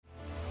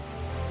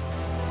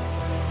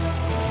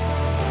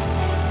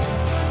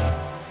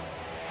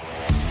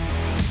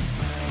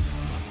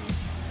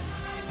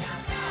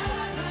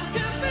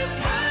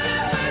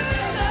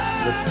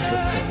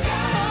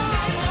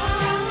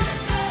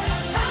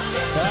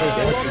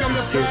Welcome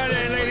to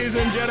Friday, ladies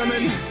and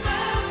gentlemen.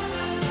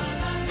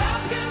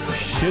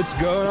 Shit's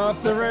going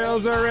off the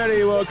rails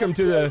already. Welcome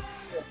to the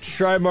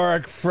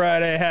Trimark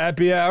Friday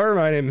Happy Hour.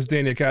 My name is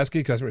Daniel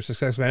Koski, Customer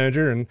Success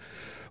Manager. And,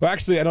 well,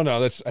 actually, I don't know.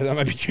 That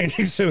might be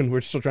changing soon.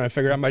 We're still trying to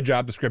figure out my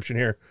job description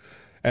here.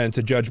 And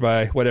to judge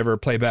by whatever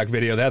playback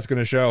video that's going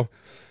to show,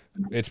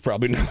 it's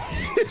probably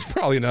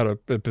not a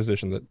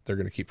position that they're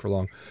going to keep for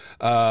long.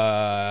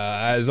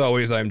 As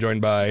always, I'm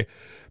joined by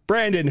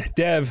Brandon,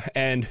 Dev,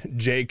 and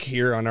Jake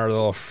here on our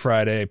little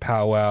Friday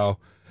powwow.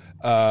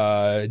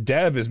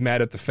 Dev is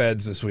mad at the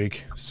feds this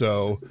week,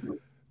 so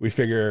we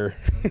figure.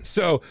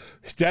 So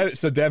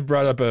Dev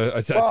brought up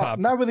a top.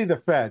 Not really the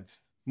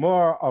feds,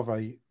 more of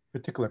a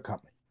particular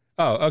company.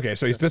 Oh, okay.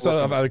 So he's pissed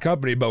off at the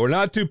company, but we're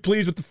not too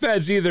pleased with the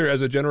feds either,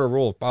 as a general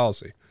rule of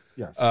policy.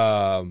 Yes.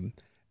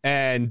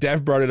 And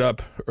Dev brought it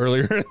up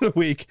earlier in the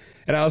week,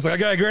 and I was like, I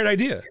got a great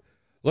idea.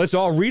 Let's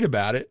all read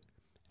about it,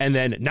 and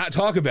then not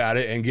talk about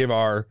it, and give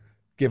our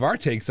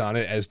takes on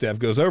it as Dev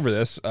goes over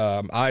this.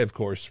 I, of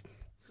course,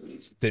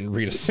 didn't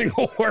read a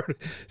single word,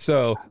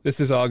 so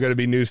this is all going to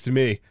be news to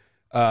me.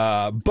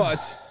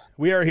 But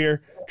we are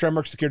here,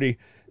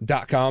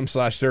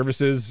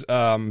 TremarkSecurity.com/services.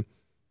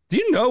 Do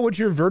you know what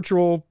your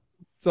virtual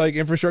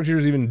infrastructure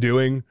is even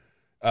doing?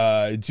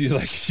 Do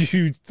you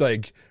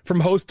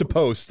from host to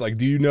post,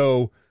 do you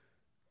know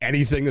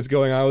anything that's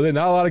going on with it?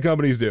 Not a lot of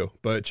companies do,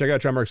 but check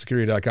out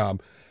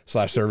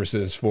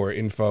TremarkSecurity.com/services for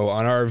info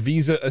on our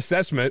Visa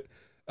assessment.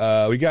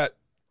 We got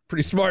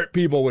pretty smart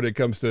people when it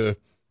comes to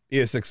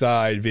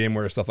ESXi,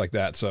 VMware, stuff like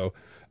that. So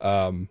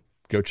go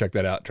check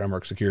that out,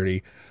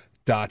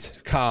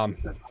 TremarkSecurity.com.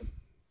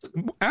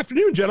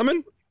 Afternoon,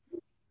 gentlemen.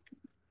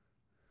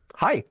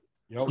 Hi.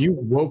 Yo. You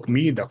woke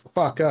me the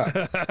fuck up.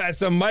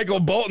 Some Michael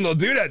Bolton will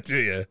do that to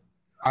you.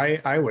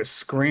 I was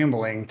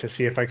scrambling to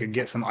see if I could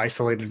get some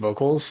isolated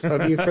vocals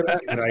of you for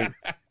that, and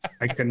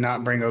I could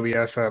not bring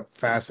OBS up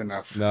fast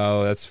enough.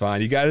 No, that's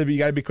fine. You gotta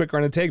be quicker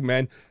on the take,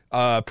 man.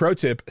 Pro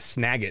tip: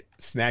 Snagit.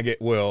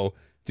 Snagit will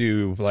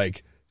do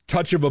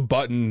touch of a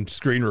button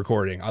screen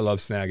recording. I love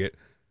Snagit.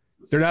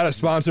 They're not a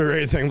sponsor or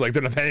anything.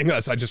 They're not paying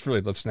us. I just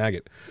really love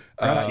Snagit.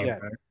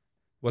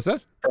 What's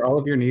that? For all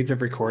of your needs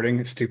of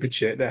recording stupid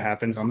shit that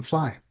happens on the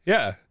fly.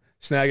 Yeah,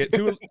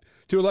 Snagit.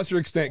 To a lesser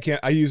extent,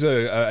 I use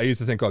a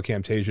thing called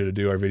Camtasia to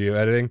do our video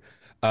editing,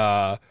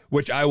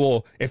 which I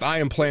will, if I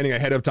am planning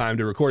ahead of time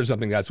to record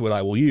something, that's what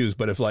I will use.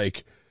 But if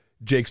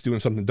Jake's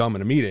doing something dumb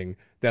in a meeting,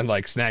 then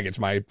Snagit's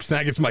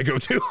my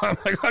go-to. I'm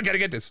like, I gotta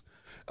get this,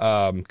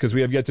 because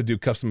we have yet to do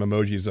custom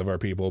emojis of our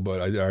people, but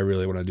I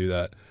really want to do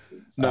that.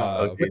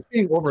 No, what's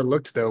being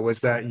overlooked though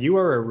was that you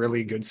are a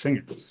really good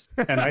singer,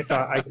 and I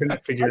thought I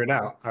couldn't figure it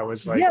out. I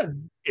was like, "Yeah,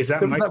 is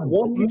that Michael?" That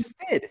one you just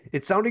did.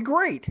 It sounded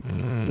great.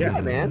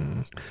 Yeah,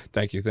 man.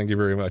 Thank you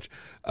very much.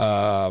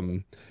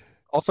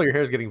 Also, your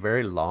hair is getting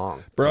very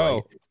long, bro.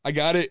 Right? I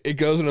got it. It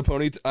goes in a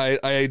ponytail.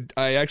 I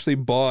actually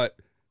bought.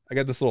 I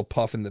got this little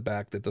puff in the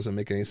back that doesn't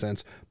make any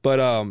sense,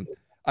 but I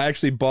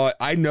actually bought.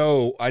 I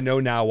know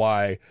now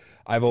why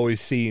I've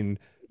always seen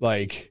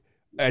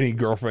any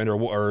girlfriend or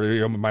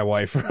my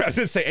wife. I was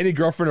going to say any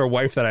girlfriend or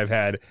wife that I've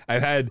had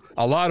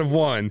a lot of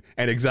one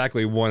and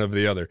exactly one of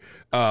the other.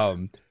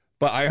 But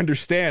I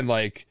understand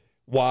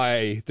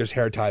why there's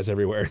hair ties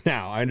everywhere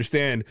now. I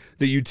understand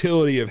the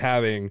utility of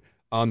having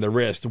on the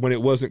wrist. When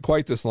it wasn't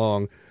quite this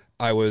long,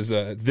 I was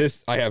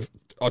I have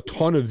a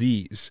ton of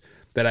these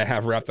that I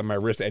have wrapped on my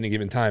wrist at any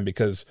given time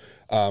because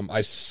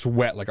I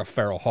sweat like a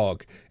feral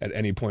hog at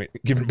any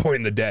given point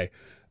in the day.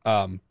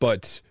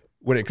 But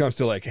when it comes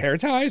to hair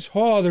ties,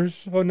 they're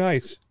so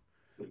nice.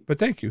 But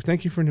thank you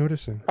for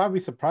noticing. Probably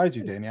surprised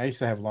you, Danny. I used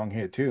to have long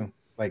hair too,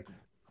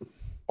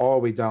 all the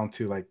way down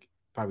to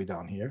probably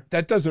down here.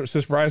 That doesn't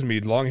surprise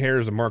me. Long hair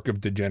is a mark of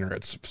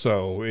degenerates,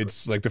 so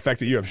it's the fact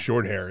that you have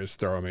short hair is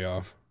throwing me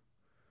off.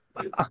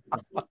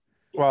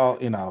 Well,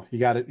 you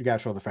got to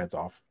show the feds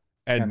off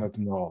and let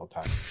them know all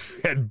the time.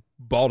 And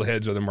bald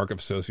heads are the mark of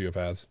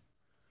sociopaths.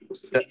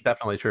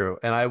 Definitely true.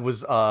 And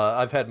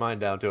I've had mine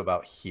down to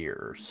about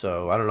here,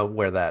 so I don't know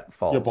where that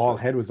falls. Your bald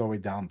head was always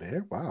down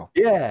there? Wow.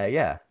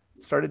 Yeah.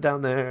 Started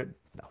down there.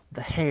 No,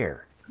 the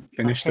hair.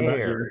 Finished about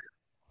here.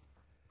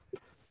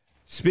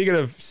 Speaking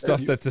of stuff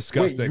that's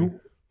disgusting. Wait,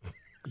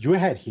 you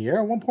had hair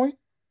at one point?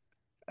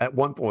 At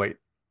one point.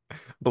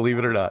 Believe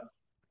it or not.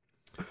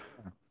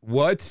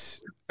 What?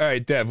 All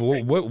right, Dev,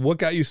 what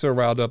got you so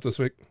riled up this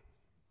week?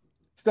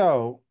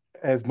 So,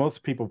 as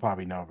most people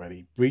probably know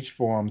already, Breach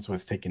Forums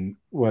was the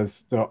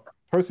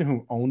person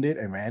who owned it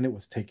and ran it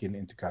was taken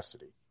into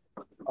custody.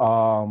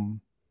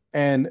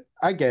 And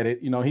I get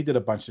it. He did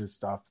a bunch of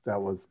stuff that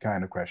was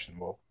kind of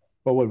questionable.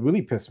 But what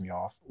really pissed me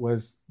off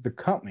was the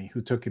company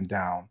who took him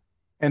down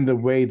and the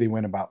way they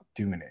went about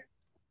doing it.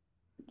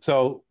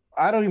 So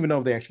I don't even know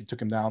if they actually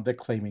took him down. They're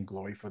claiming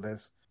glory for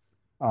this.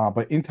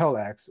 But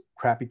IntelligenceX,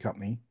 crappy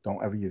company,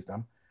 don't ever use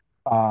them.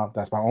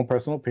 That's my own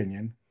personal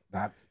opinion.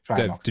 Not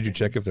trying. Dev, did you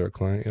check if they're a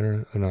client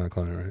or not a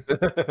client,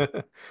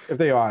 right? If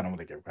they are, I don't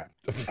want to give a crap.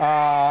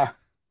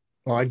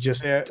 Well, I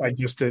just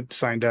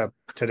signed up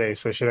today,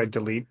 so should I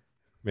delete?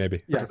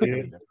 Maybe. Yeah.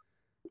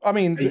 I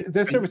mean, Are you-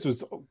 their are you- service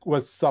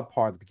was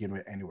subpar to begin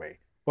with anyway.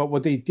 But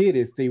what they did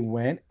is they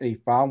went, they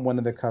found one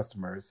of the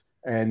customers,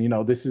 and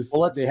this is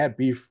Well, let's they had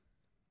beef.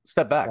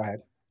 step Go back.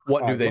 ahead.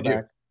 What All do right, they go do?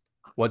 back.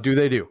 What do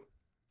they do?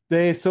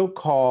 They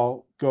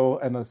so-called go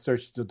and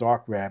search the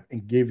dark web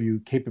and give you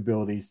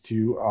capabilities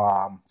to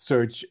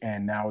search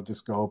and narrow the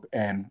scope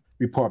and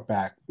report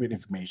back with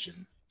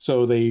information.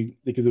 So they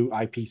could do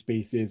IP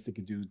spaces, they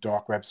could do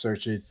dark web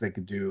searches, they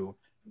could do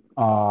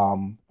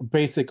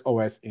basic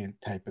OS in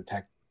type of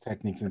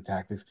techniques and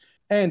tactics,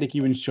 and they can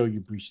even show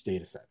you breach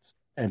data sets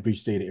and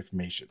breach data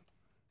information.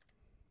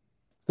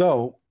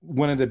 So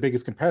one of the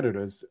biggest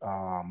competitors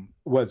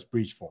was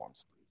breach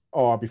forms,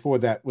 or before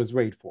that was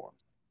raid forms.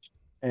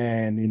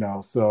 And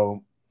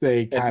so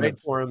they And kind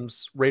of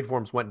raid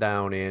forms went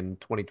down in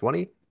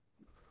 2020.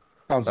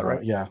 sounds that right.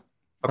 right? Yeah.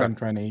 Okay.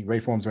 2020,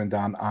 raid forms went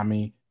down.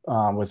 Ami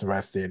was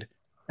arrested,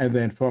 and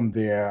then from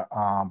there,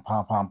 Pom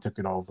Pom took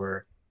it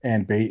over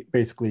and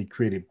basically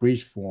created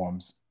breach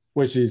forms,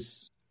 which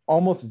is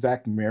almost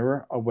exact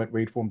mirror of what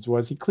raid forms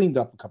was. He cleaned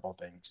up a couple of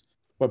things,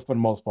 but for the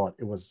most part,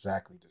 it was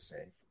exactly the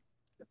same.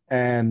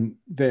 And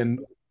then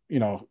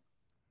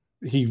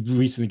he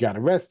recently got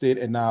arrested,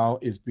 and now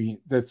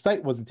the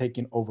site wasn't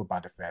taken over by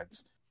the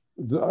feds.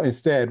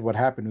 Instead, what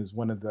happened was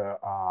one of the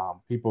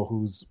people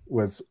who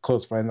was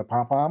close friend of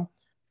Pom Pom,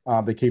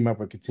 they came up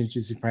with a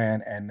contingency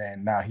plan, and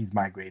then now he's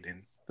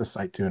migrating the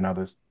site to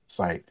another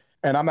site.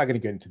 And I'm not going to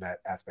get into that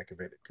aspect of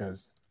it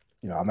because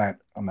I'm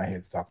not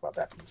here to talk about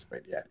that piece of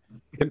it yet.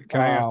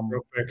 Can I ask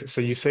real quick?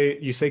 So you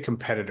say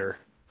competitor,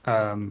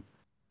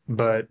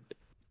 but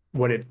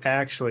what it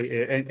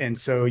actually and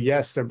so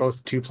yes, they're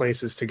both two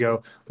places to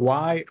go.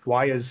 Why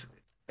is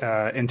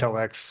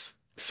IntelligenceX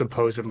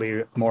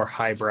supposedly more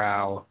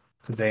highbrow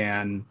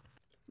than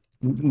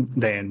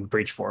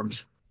breach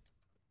forms?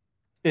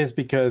 It's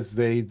because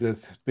they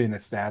just been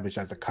established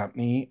as a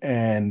company,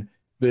 and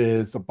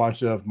there's a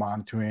bunch of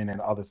monitoring and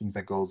other things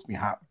that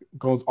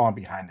goes on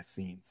behind the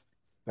scenes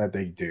that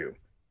they do.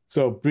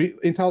 So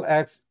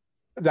IntelligenceX,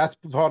 that's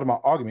part of my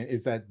argument,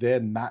 is that they're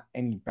not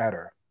any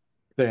better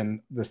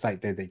than the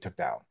site that they took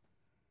down,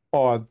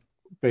 or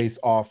based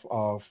off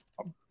of,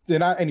 they're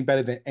not any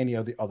better than any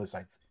of the other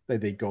sites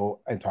that they go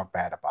and talk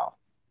bad about.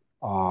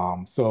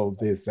 So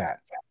there's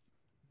that.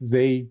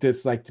 They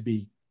like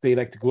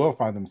to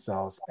glorify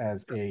themselves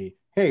as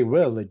hey,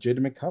 we're a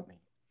legitimate company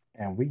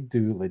and we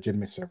do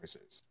legitimate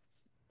services.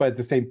 But at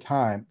the same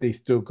time, they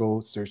still go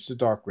search the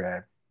dark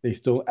web. They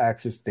still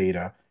access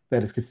data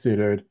that is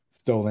considered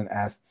stolen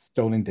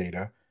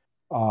data.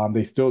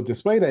 They still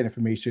display that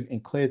information in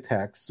clear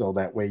text, so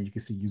that way you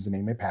can see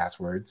username and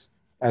passwords,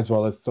 as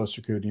well as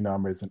social security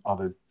numbers and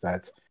other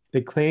sets.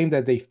 They claim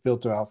that they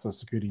filter out social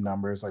security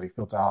numbers, or they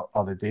filter out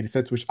other data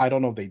sets, which I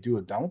don't know if they do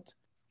or don't.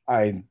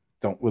 I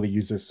don't really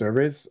use this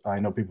service. I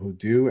know people who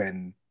do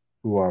and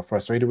who are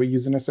frustrated with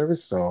using the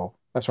service, so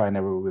that's why I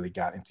never really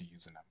got into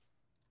using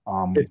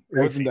them. It's it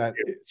wasn't that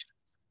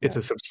it's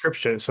a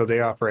subscription, so they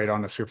operate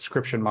on a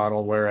subscription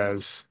model,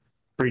 whereas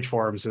breach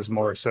forms is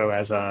more so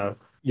as a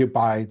you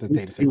buy the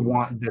data set. You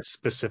want this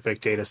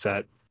specific data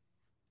set,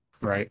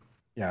 right?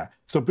 Yeah.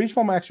 So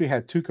Breachform actually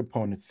had two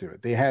components to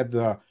it. They had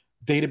the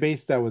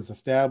database that was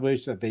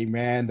established, that they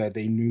ran, that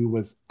they knew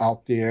was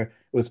out there. It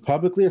was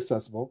publicly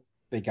accessible.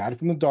 They got it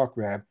from the dark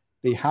web.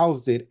 They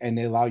housed it, and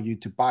they allow you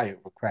to buy it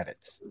with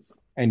credits,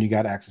 and you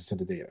got access to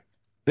the data.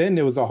 Then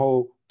there was a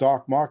whole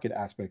dark market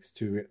aspects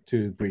to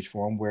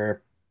Breachform,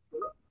 where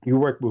you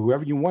work with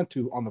whoever you want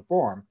to on the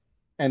forum,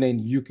 and then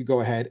you could go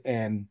ahead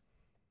and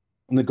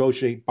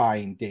negotiate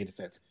buying data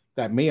sets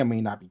that may or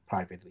may not be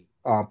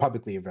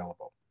publicly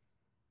available.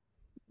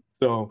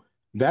 So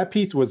that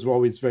piece was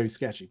always very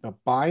sketchy. But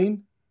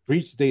buying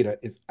breach data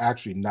is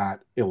actually not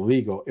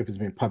illegal if it's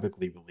been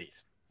publicly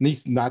released. At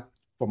least not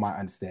from my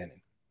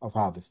understanding of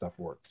how this stuff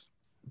works.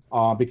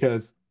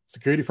 Because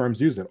security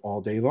firms use it all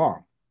day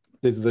long.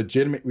 There's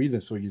legitimate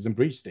reasons for using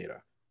breach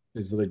data.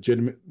 There's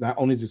legitimate, not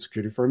only do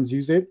security firms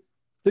use it,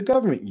 the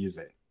government use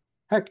it.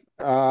 Heck,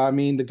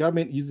 the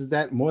government uses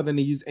that more than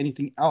they use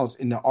anything else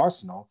in the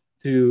arsenal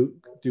to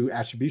do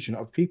attribution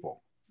of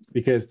people,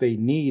 because they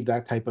need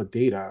that type of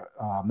data,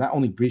 not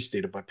only breach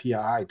data, but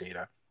PII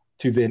data,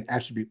 to then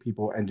attribute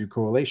people and do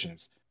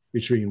correlations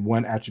between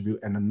one attribute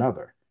and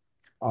another.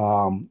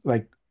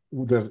 Like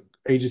the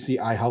agency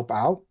I help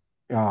out,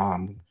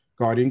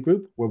 Guardian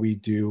Group, where we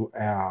do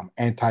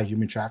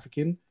anti-human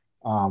trafficking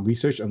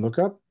research and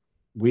lookup,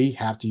 we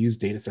have to use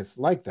data sets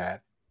like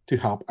that to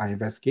help our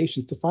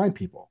investigations to find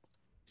people.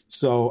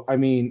 So,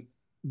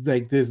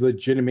 there's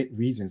legitimate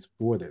reasons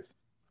for this.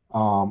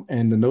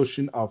 And the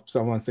notion of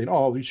someone saying,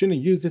 oh, we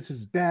shouldn't use this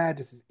is bad,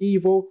 this is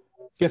evil.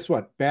 Guess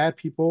what? Bad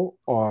people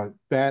or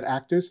bad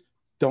actors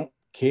don't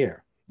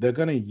care. They're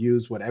going to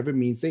use whatever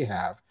means they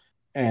have,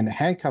 and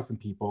handcuffing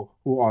people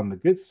who are on the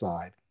good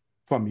side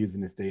from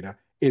using this data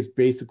is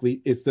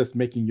it's just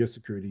making your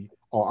security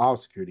or our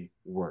security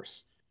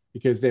worse,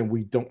 because then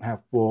we don't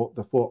have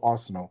the full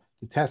arsenal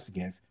to test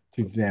against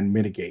to then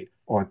mitigate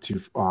or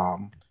to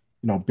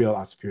build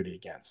our security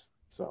against.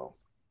 So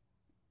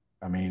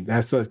I mean,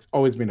 it's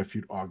always been a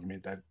feud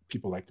argument that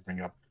people like to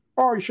bring up.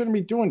 Oh, you shouldn't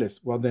be doing this.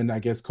 Well, then I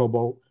guess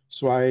Cobalt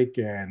Strike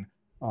and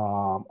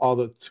all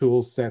the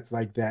tool sets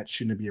like that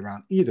shouldn't be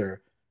around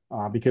either,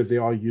 because they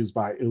are used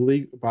by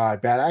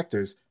bad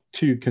actors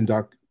to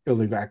conduct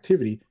illegal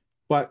activity.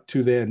 But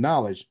to their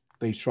knowledge,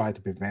 they try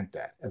to prevent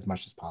that as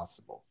much as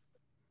possible.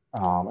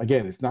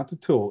 Again, it's not the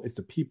tool; it's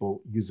the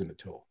people using the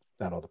tool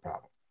that are the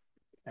problem,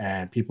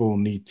 and people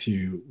need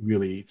to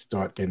really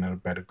start getting a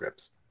better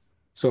grips.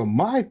 So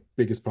my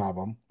biggest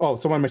problem. Oh,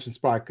 someone mentioned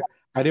Spy.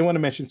 I didn't want to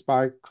mention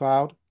Spy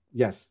Cloud.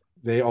 Yes,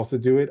 they also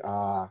do it.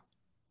 I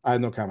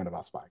have no comment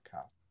about Spy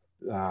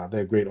Cloud.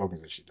 They're a great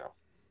organization, though.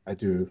 I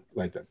do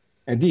like them.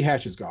 And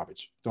DHash is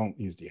garbage. Don't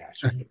use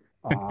DHash.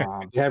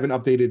 They haven't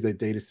updated the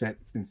data set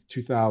since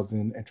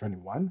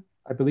 2021,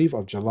 I believe,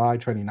 of July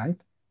 29th.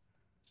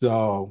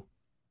 So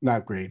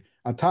not great.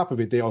 On top of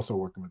it, they also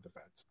working with the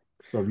feds.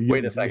 So if you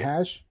use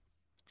DHash,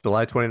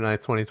 July 29th,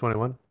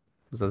 2021.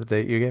 Is that the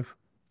date you gave?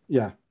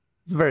 Yeah.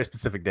 It's a very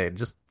specific date.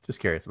 Just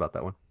curious about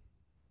that one.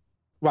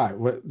 Why?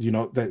 What,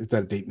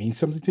 that date means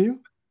something to you?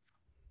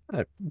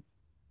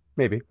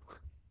 Maybe.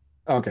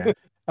 Okay.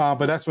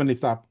 But that's when they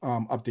stopped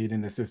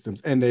updating the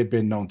systems, and they've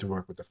been known to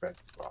work with the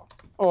feds as well,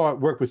 or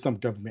work with some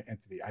government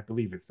entity. I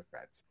believe it's the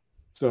feds.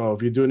 So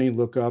if you're doing any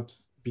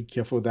lookups, be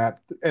careful of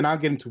that. And I'll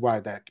get into why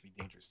that can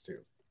be dangerous too.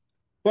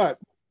 But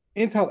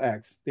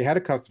IntelligenceX, they had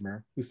a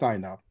customer who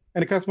signed up,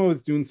 and the customer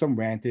was doing some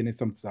ranting and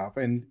some stuff,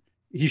 and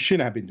he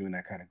shouldn't have been doing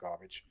that kind of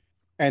garbage.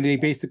 And they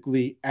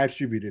basically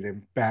attributed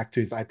him back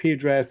to his IP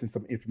address and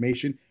some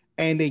information,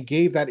 and they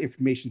gave that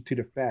information to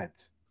the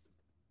feds.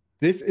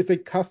 This is a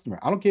customer.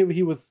 I don't care if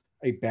he was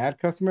a bad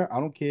customer. I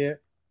don't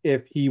care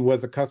if he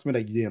was a customer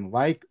that you didn't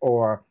like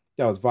or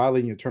that was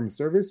violating your term of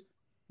service.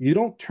 You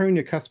don't turn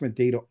your customer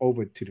data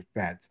over to the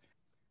feds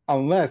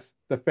unless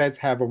the feds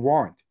have a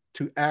warrant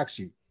to ask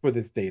you for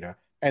this data,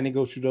 and it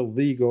goes through the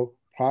legal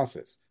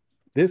process.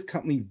 This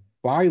company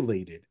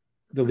violated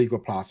the legal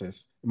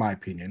process, in my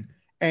opinion,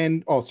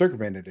 and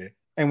circumvented it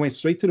and went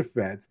straight to the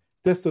feds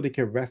just so they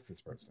can arrest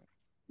this person.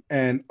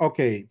 And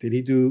okay, did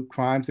he do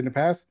crimes in the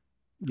past?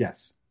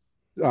 Yes.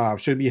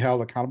 Should he be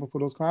held accountable for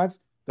those crimes?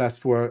 That's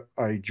for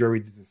a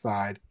jury to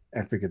decide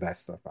and figure that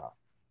stuff out.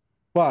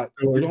 But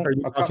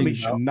a company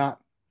should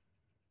not.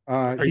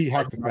 He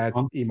hacked the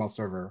feds' email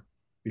server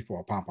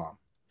before Pom Pom.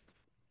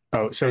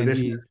 Oh, so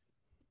this. Go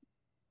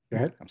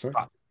ahead. I'm sorry.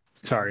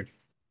 Sorry,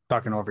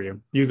 talking over you.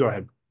 You go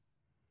ahead.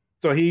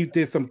 So he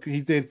did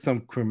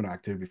some criminal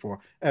activity before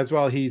as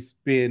well. He's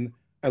been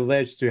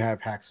alleged to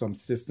have hacked some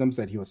systems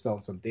that he was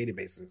selling some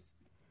databases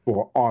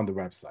for on the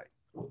website.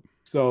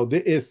 So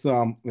there is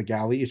some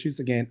legality issues.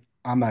 Again,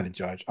 I'm not a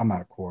judge. I'm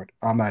not a court.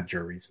 I'm not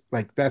juries.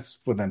 Like, that's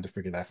for them to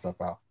figure that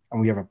stuff out. And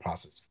we have a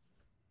process.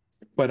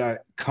 But a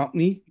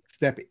company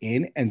step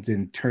in and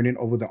then turning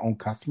over their own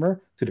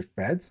customer to the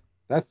feds,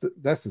 that's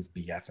just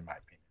BS in my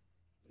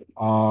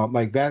opinion.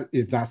 Like, that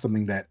is not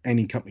something that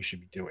any company should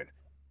be doing.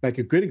 Like,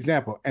 a good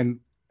example, and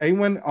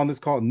anyone on this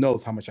call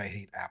knows how much I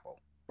hate Apple,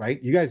 right?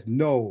 You guys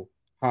know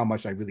how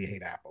much I really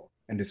hate Apple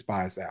and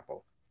despise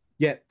Apple.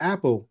 Yet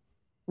Apple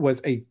was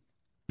a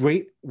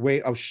great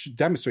way of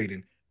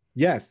demonstrating,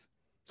 yes,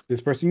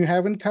 this person you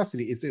have in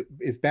custody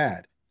is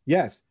bad.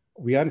 Yes,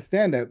 we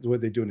understand that what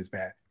they're doing is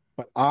bad,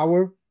 but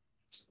our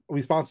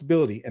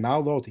responsibility and our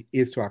loyalty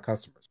is to our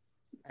customers.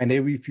 And they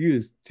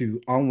refused to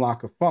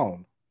unlock a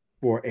phone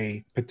for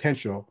a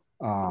potential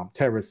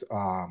terrorist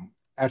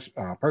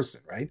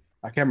person, right?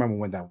 I can't remember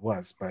when that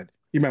was, but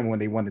you remember when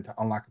they wanted to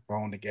unlock a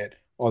phone to get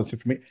all this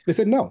information. They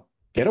said, no,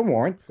 get a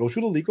warrant, go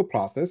through the legal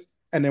process,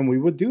 and then we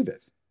would do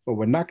this. But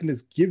we're not going to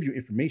just give you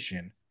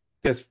information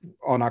just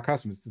on our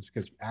customers just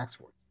because you asked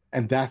for it.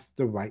 And that's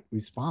the right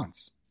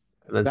response.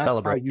 And then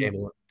celebrate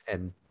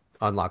and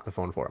unlock the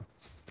phone for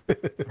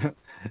them.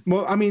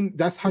 Well, I mean,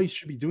 that's how you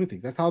should be doing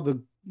things. That's how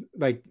the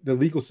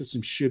legal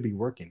system should be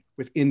working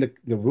within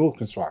the rule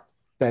construct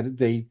that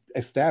they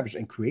established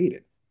and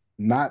created,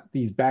 not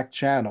these back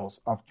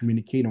channels of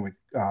communicating with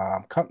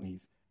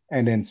companies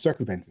and then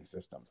circumventing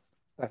systems.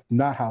 That's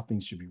not how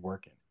things should be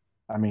working.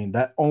 I mean,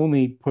 that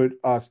only put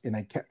us in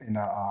a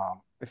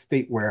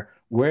state where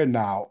we're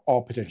now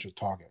all potential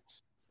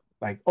targets.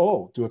 Like,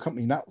 oh, do a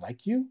company not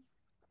like you?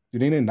 Do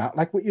they not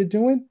like what you're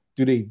doing?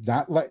 Do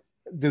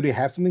they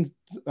have something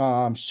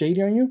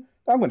shady on you?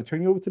 I'm going to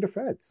turn you over to the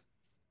feds.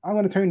 I'm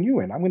going to turn you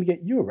in. I'm going to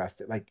get you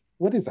arrested. Like,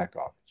 what is that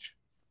garbage?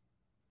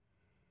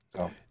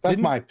 So that's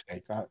my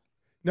take. But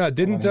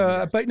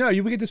no,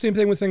 you would get the same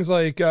thing with things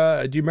like,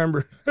 do you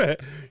remember,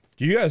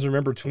 do you guys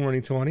remember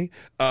 2020?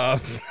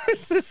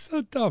 This is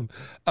so dumb.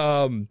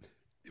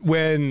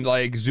 When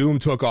like Zoom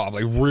took off,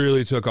 like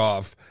really took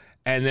off,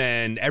 and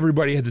then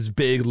everybody had this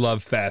big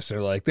love fest.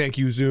 They're like, thank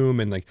you,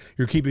 Zoom, and like,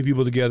 you're keeping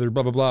people together,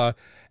 blah, blah, blah.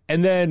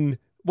 And then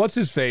what's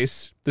his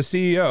face? The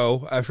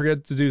CEO, I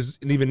forget the dude's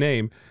even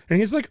name. And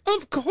he's like,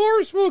 of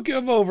course we'll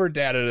give over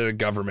data to the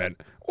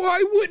government.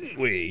 Why wouldn't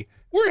we?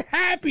 We're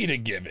happy to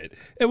give it.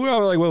 And we're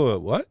all like,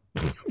 wait, what?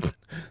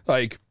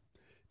 Like,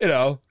 you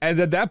know, and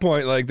at that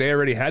point, like, they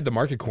already had the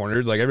market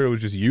cornered. Like, everyone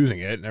was just using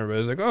it, and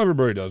everybody's like, oh,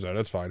 everybody does that.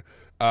 That's fine.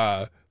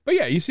 But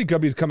yeah, you see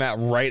companies come out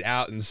right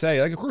out and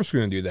say, like, of course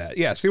we're going to do that.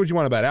 Yeah, say what you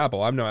want about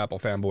Apple. I'm no Apple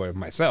fanboy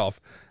myself.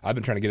 I've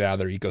been trying to get out of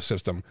their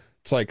ecosystem.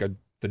 It's like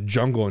the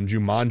jungle in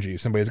Jumanji.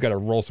 Somebody's got to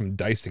roll some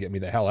dice to get me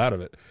the hell out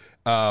of it.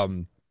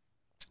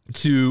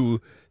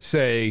 To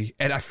say,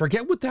 and I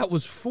forget what that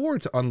was for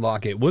to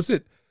unlock it. Was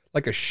it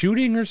like a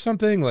shooting or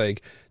something?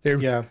 Like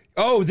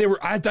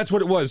that's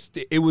what it was.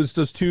 It was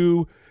those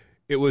two.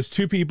 It was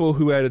two people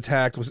who had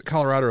attacked. Was it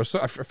Colorado or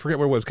I forget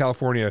where it was?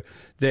 California.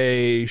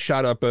 They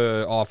shot up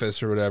a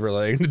office or whatever.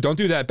 Like, don't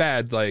do that.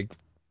 Bad.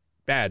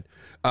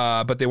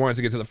 But they wanted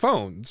to get to the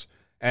phones,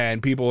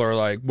 and people are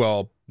like,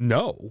 well,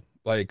 no.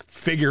 Like,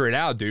 figure it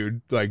out,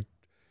 dude. Like,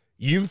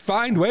 you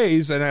find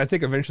ways, and I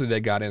think eventually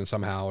they got in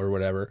somehow or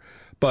whatever.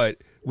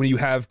 But when you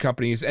have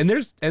companies, and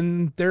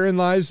therein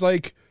lies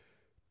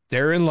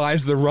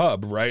the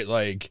rub, right?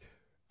 Like,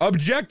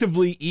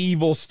 objectively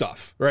evil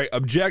stuff, right?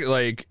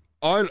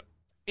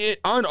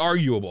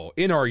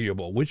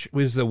 Inarguable, which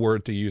was the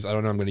word to use. I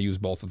don't know. I'm going to use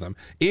both of them.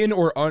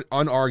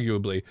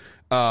 Unarguably,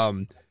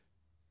 killing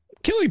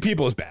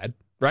people is bad,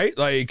 right?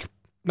 Like,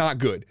 not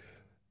good.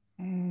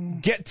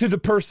 Get to the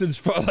person's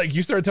phone. Like,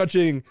 you start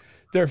touching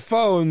their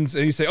phones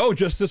and you say, oh,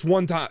 just this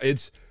one time.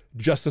 It's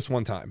just this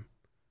one time.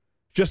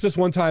 Just this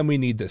one time we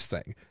need this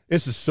thing.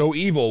 This is so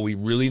evil. We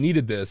really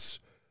needed this.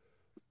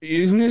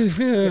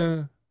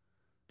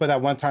 But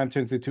that one time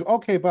turns into,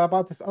 okay, but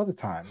about this other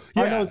time.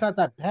 Yeah. I know it's not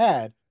that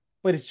bad,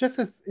 but it's just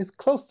it's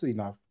close to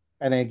enough.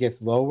 And then it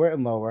gets lower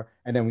and lower.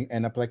 And then we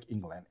end up like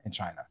England and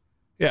China.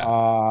 Yeah.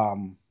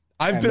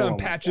 I've been on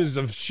patches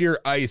of sheer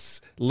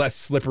ice less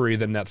slippery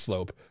than that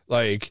slope.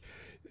 Like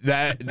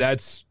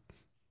that's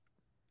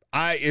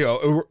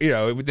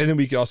then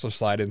we could also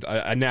slide in.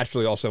 I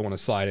naturally also want to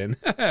slide in,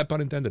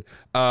 pun intended,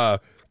 to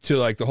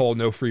like the whole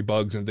no free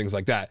bugs and things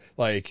like that,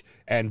 like,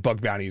 and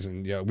bug bounties,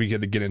 and we get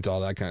to get into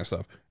all that kind of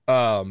stuff.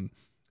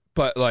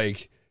 But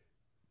like,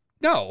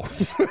 no,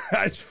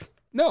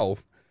 no,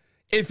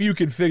 if you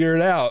can figure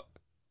it out,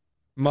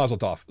 mazel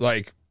tov.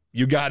 Like,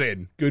 you got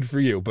in, good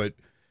for you. But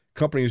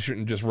companies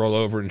shouldn't just roll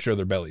over and show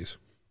their bellies.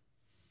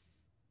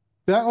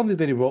 Not only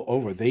did they roll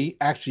over, they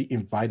actually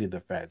invited the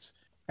feds.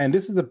 And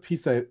this is a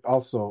piece that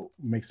also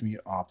makes me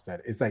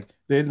upset. It's like,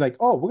 they're like,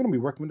 oh, we're going to be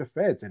working with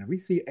the feds. And if we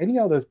see any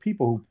of those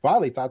people who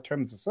violate our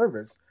terms of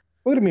service,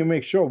 we're going to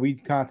make sure we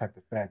contact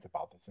the feds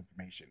about this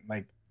information.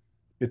 Like,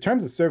 the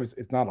terms of service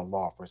is not a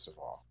law, first of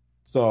all.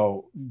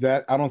 So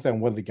that, I don't understand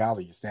what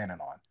legality you're standing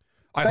on.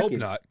 I hope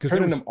not.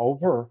 Turning them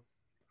over?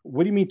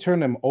 What do you mean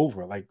turn them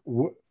over? Like,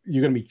 you're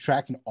going to be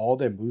tracking all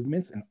their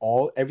movements and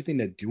everything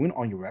they're doing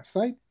on your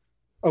website?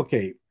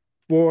 Okay.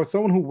 For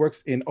someone who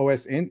works in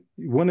OSN,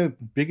 one of the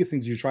biggest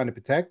things you're trying to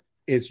protect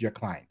is your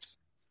client's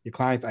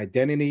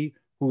identity,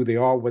 who they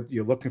are, what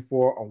you're looking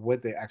for, or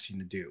what they're actually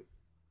going to do.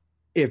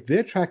 If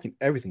they're tracking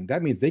everything,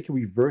 that means they can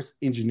reverse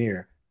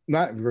engineer,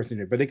 not reverse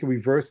engineer, but they can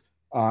reverse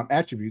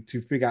attribute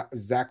to figure out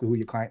exactly who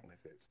your client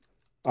list is.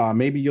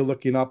 Maybe you're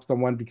looking up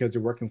someone because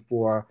you're working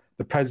for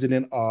the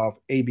president of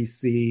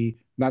ABC,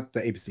 not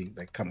the ABC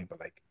like company, but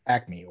like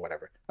Acme or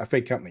whatever, a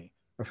fake company,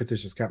 a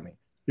fictitious company.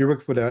 You're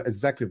working for the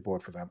executive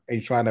board for them, and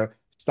you're trying to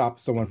stop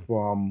someone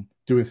from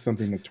doing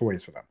something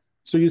notorious for them.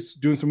 So you're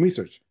doing some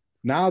research.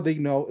 Now they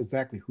know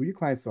exactly who your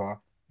clients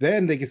are.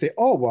 Then they can say,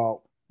 oh,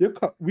 well,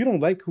 we don't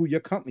like who your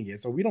company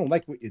is, or we don't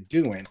like what you're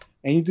doing.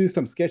 And you do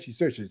some sketchy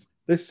searches.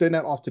 Let's send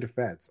that off to the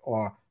feds,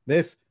 or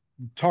let's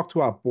talk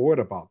to our board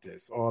about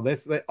this, or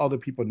let's let other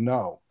people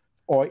know.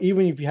 Or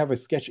even if you have a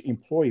sketchy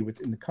employee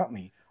within the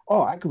company,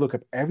 oh, I could look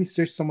up every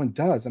search someone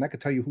does, and I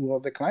could tell you who all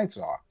their clients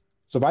are.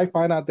 So if I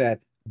find out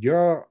that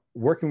you're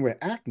working with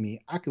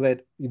Acme, I could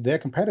let their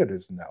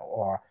competitors know,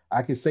 or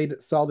I could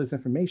sell this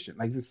information.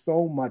 Like, there's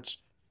so much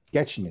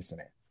sketchiness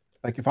in it.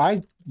 Like, if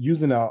I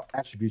using an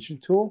attribution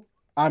tool,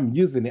 I'm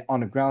using it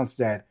on the grounds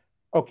that,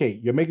 okay,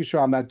 you're making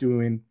sure I'm not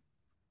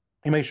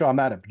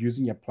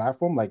abusing your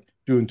platform, like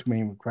doing too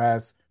many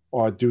requests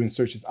or doing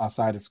searches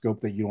outside the scope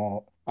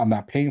that I'm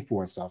not paying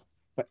for and stuff.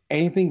 But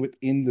anything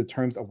within the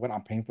terms of what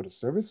I'm paying for the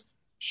service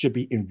should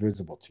be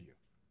invisible to you.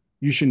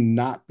 You should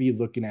not be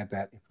looking at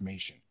that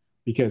information,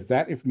 because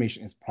that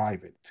information is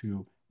private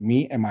to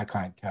me and my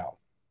clientele.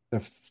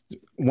 Once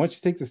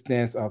you take the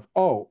stance of,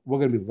 oh, we're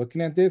going to be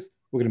looking at this,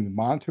 we're going to be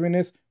monitoring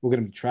this, we're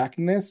going to be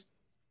tracking this,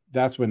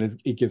 that's when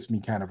it gives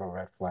me kind of a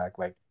red flag.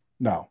 Like,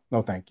 no,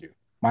 thank you.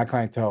 My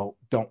clientele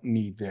don't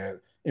need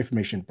their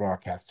information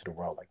broadcast to the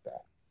world like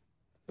that.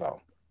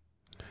 So.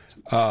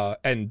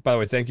 And by the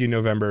way, thank you,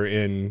 November,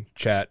 in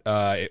chat.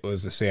 It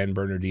was the San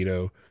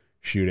Bernardino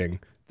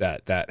shooting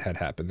that had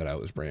happened that I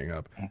was bringing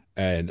up.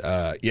 And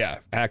yeah,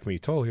 Acme,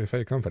 totally a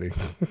fake company.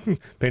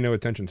 Pay no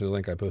attention to the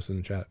link I posted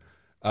in the chat.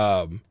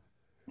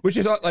 Which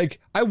is like,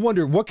 I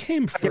wonder what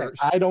came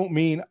first. I don't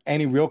mean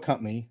any real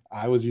company.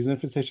 I was using a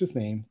fictitious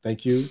name.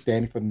 Thank you,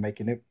 Danny, for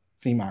making it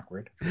seem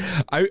awkward.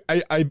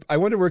 I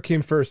wonder where it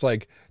came first,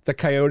 like the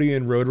Coyote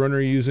and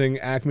Roadrunner using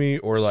Acme,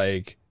 or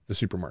like the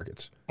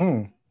supermarkets.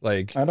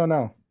 Like, I don't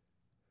know.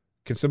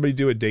 Can somebody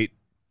do a date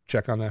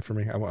check on that for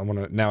me? I want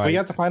to now. What you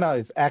have to find out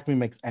is Acme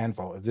makes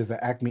Anvil. Is this an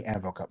Acme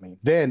Anvil company?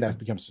 Then that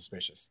becomes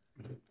suspicious.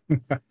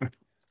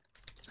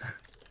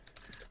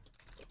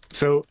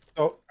 So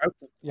So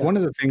yeah. one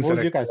of the things What that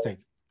would you guys think?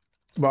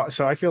 well,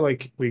 so I feel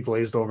like we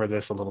glazed over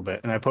this a little bit,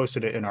 and I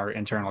posted it in our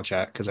internal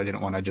chat because I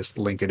didn't want to just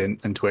link it in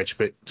Twitch,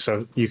 but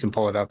so you can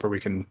pull it up or we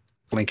can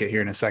link it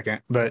here in a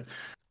second. But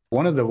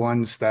one of the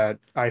ones that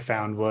I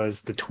found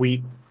was the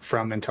tweet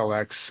from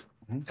IntelligenceX,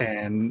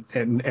 and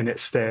it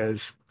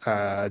says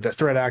the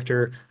threat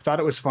actor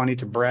thought it was funny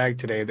to brag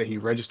today that he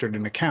registered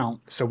an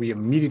account, so we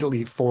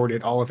immediately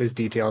forwarded all of his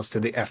details to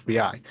the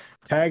FBI,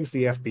 tags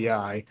the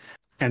FBI,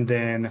 and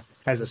then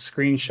has a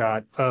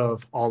screenshot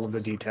of all of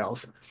the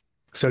details.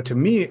 So to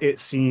me, it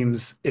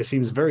seems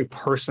very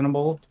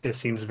personable. It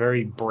seems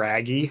very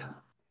braggy,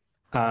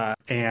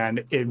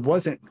 and it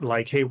wasn't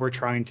like, "Hey, we're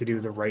trying to do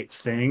the right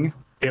thing."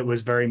 It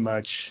was very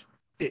much.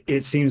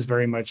 It seems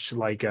very much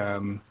like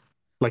a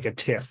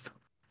tiff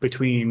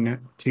between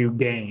two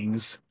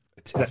gangs,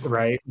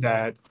 right?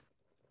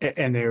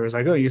 And they was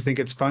like, "Oh, you think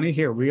it's funny?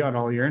 Here, we got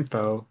all your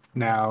info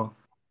now."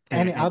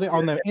 And out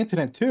on the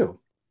internet too,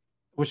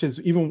 which is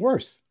even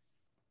worse.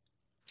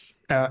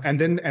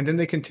 And then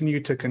they continue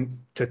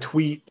to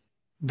tweet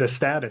the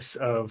status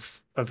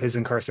of his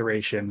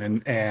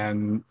incarceration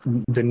and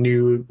the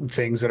new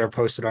things that are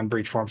posted on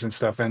breach forums and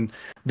stuff, and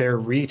they're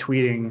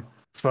retweeting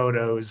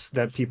photos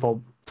that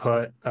people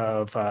put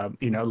of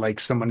like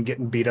someone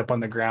getting beat up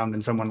on the ground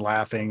and someone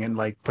laughing and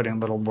like putting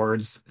little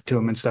words to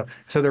him and stuff.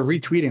 So they're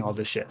retweeting all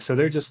this shit. So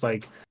they're just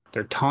like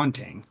they're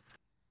taunting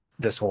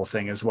this whole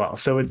thing as well.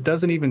 So it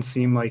doesn't even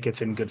seem like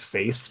it's in good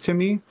faith to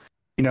me.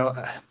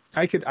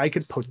 I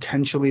could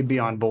potentially be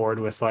on board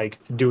with like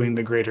doing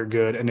the greater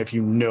good, and if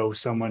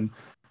someone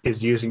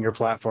is using your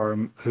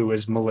platform who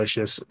is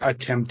malicious,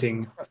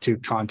 attempting to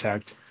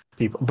contact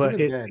people, but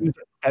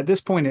at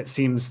this point it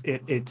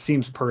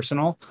seems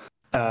personal,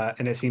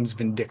 and it seems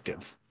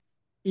vindictive.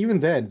 Even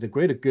then, the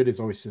greater good is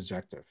always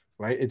subjective,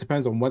 right? It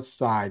depends on what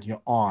side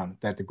you're on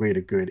that the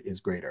greater good is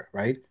greater,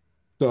 right?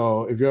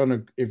 So if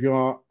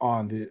you're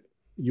on the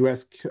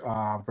U.S.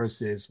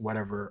 Versus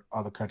whatever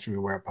other country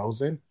we're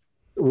opposing,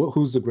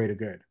 who's the greater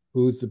good?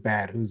 Who's the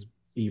bad? Who's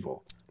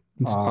evil?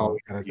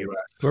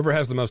 Whoever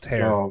has the most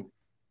hair.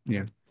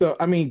 Yeah. So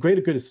I mean, greater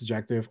good is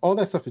subjective. All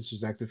that stuff is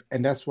subjective,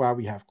 and that's why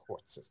we have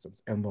court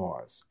systems and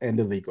laws and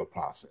the legal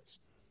process,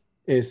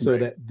 is so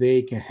that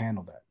they can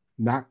handle that,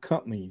 not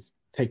companies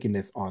taking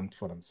this on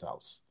for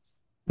themselves.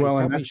 Well,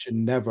 companies should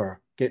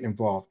never get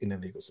involved in the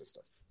legal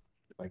system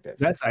like this.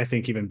 That's, I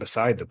think, even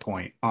beside the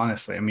point,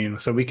 honestly. I mean,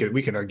 so we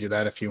could argue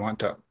that if you want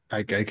to.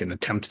 I can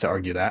attempt to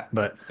argue that,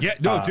 but yeah,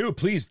 no, dude,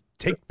 please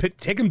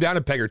take him down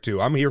a peg or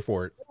two. I'm here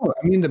for it.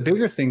 I mean, the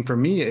bigger thing for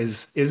me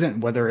isn't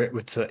whether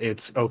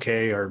it's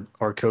okay or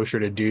kosher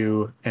to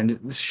do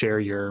and share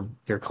your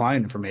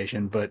client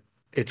information, but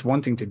it's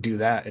one thing to do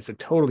that. It's a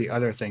totally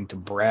other thing to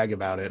brag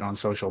about it on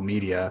social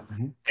media,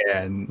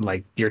 and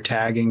like you're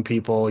tagging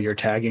people, you're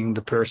tagging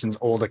the person's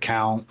old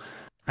account.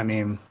 I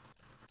mean,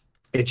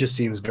 it just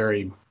seems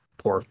very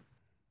poor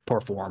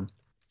form.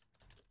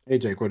 Hey,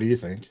 Jake, what do you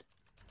think?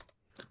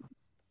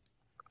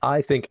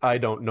 I think I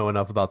don't know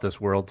enough about this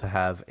world to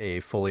have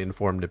a fully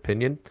informed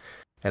opinion,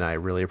 and I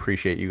really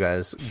appreciate you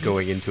guys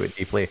going into it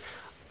deeply.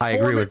 I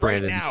agree with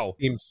Brandon. Right now.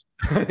 Seems...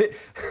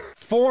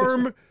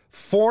 form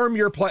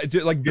your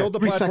build the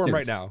platform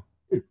right now.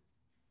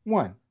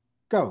 1,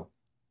 go.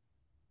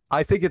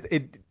 I think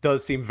it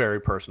does seem very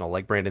personal,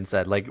 like Brandon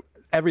said. Like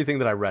everything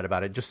that I read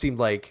about it just seemed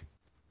like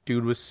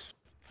dude was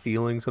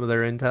stealing some of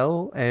their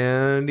intel,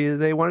 and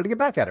they wanted to get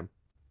back at him.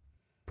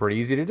 Pretty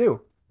easy to do.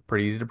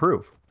 Pretty easy to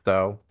prove.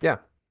 So yeah.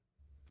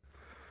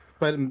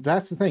 But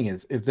that's the thing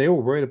is, if they were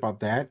worried about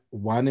that,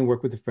 why didn't they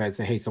work with the Fed?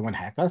 Say, hey, someone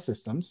hacked our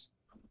systems.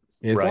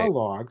 Here's our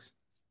logs.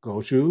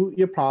 Go through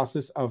your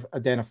process of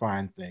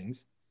identifying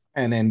things,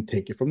 and then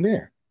take it from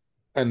there.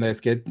 And let's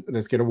get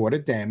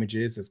awarded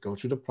damages. Let's go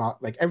through the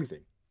plot, like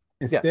everything.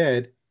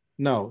 Instead,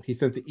 no, he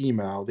sent the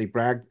email. They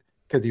bragged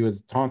because he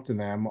was taunting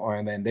them,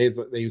 and then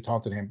they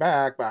taunted him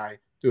back by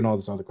doing all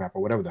this other crap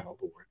or whatever the hell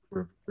the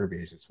word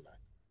verbiage is for that.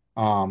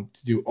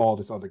 To do all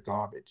this other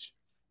garbage,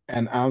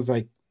 and I was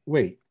like,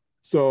 wait.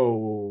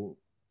 So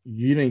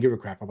you didn't give a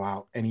crap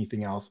about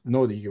anything else,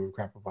 nor did you give a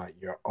crap about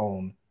your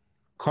own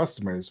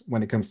customers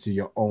when it comes to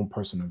your own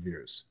personal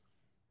views.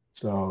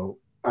 So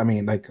I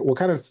mean, like, what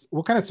kind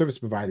of service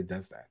provider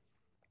does that?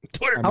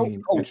 Twitter.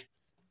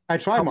 I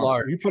try.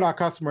 We put our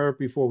customer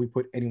before we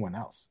put anyone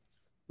else.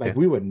 Like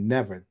we would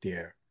never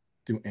dare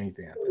do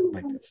anything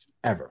like this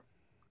ever.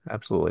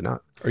 Absolutely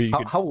not.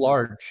 How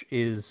large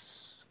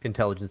is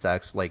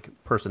IntelligenceX, like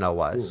personnel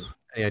wise?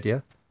 Any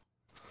idea?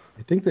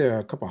 I think there are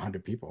a couple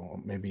hundred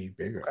people, maybe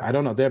bigger. I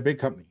don't know. They're a big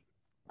company.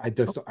 I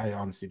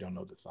honestly don't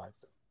know the size.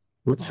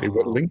 Let's see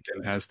what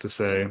LinkedIn has to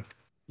say.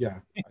 Yeah.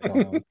 I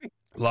don't know.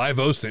 Live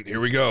OSINT. Here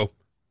we go.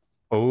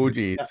 Oh,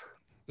 geez. Yeah.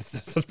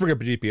 Let's bring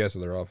up a GPS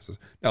of their offices.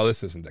 No,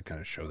 this isn't the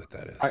kind of show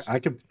that is.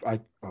 Okay.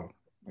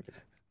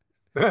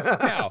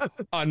 Now,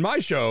 on my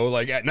show,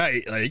 like at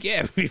night, like,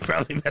 yeah, we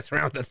probably mess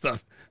around with that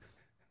stuff.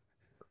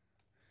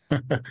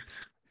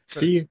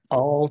 See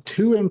all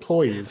 2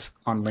 employees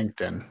on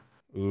LinkedIn.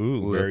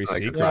 Ooh, very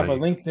secret. Yeah, but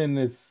LinkedIn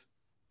is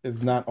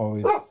not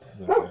always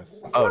I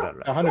guess. Oh no,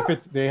 no.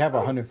 150. They have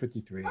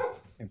 153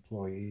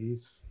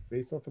 employees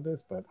based off of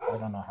this, but I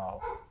don't know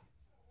how.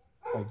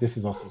 Like this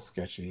is also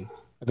sketchy.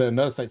 Then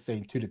another site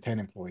saying 2 to 10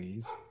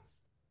 employees.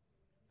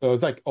 So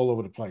it's like all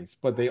over the place.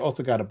 But they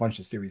also got a bunch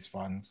of series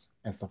funds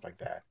and stuff like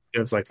that. It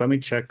was like, let me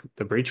check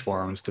the breach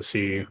forums to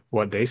see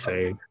what they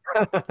say.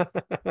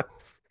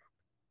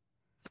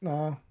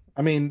 No,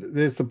 I mean,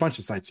 there's a bunch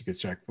of sites you could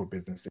check for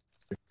business.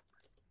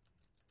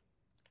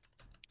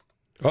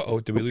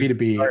 Did we lose?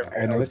 B2B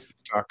analysts.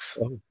 Sucks.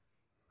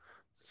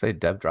 Say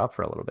Dev dropped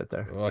for a little bit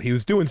there. Oh, he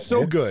was doing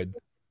so good.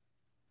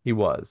 He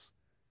was.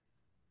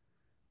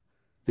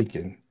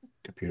 Thinking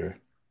computer.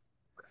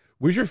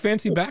 Where's your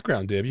fancy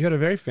background, Dave? You had a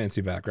very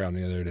fancy background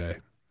the other day.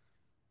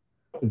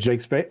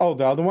 Jake Spade. Oh,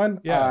 the other one?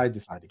 Yeah. I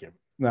decided to give it.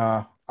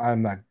 No,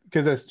 I'm not,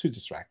 because that's too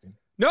distracting.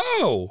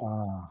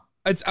 No!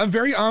 I'm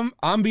very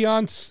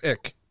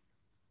ambiance-ic.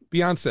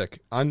 Beyonce.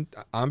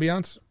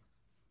 Ambiance?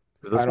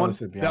 This one?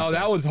 No,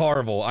 that was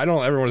horrible. I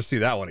don't ever want to see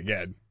that one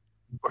again.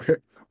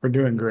 We're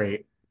doing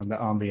great on the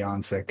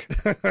ambiance.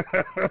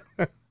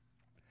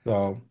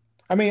 So,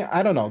 I mean,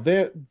 I don't know.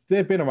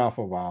 They've been around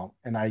for a while,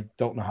 and I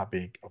don't know how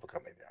big of a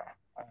company they are.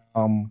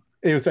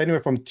 It was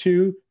anywhere from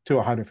 2 to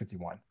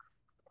 151,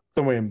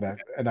 somewhere in that.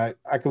 And I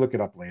could look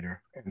it up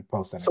later and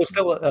post that. So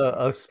still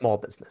a small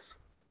business.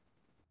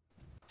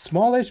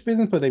 Smallish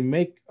business, but they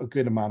make a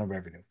good amount of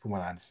revenue, from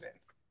what I understand.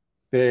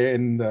 They're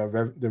in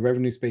the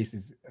revenue space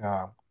is,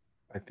 I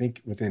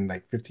think, within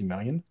like 50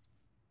 million.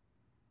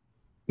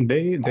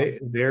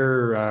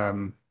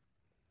 Their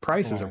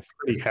prices are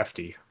pretty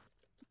hefty.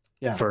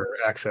 Yeah. For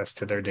access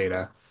to their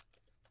data.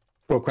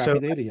 For crappy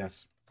data,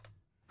 yes.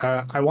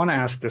 I want to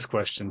ask this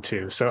question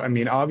too. So, I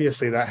mean,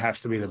 obviously that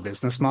has to be the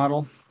business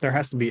model. There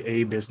has to be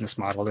a business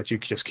model that you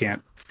just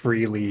can't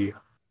freely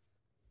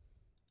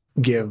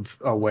give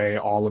away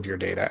all of your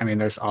data. I mean,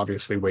 there's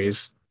obviously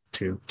ways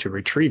to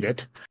retrieve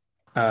it.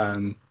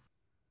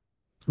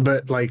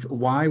 But like,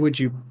 why is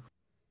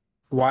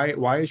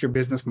your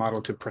business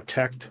model to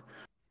protect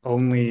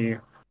only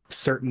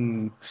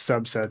certain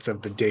subsets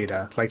of the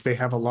data? Like they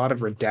have a lot of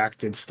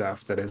redacted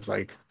stuff that is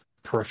like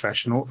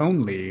professional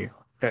only,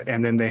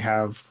 and then they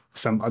have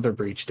some other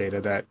breach data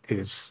that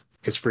is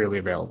freely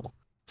available.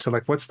 So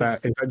like, what's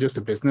that? Is that just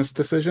a business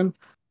decision?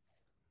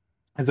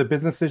 As a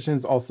business decision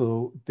is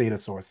also data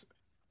source.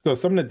 So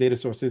some of the data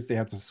sources they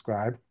have to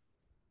subscribe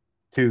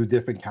to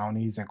different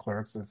counties and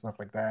clerks and stuff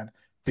like that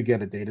to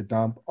get a data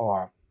dump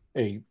or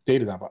a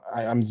data dump.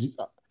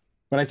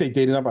 When I say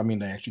data dump, I mean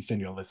they actually send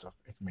you a list of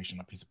information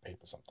on a piece of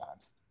paper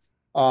sometimes.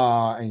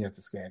 And you have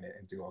to scan it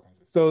and do all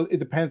kinds of stuff. So it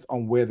depends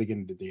on where they're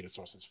getting the data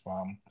sources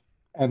from.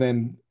 And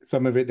then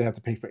some of it they have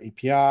to pay for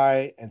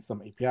API, and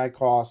some API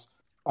costs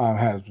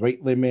has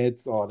rate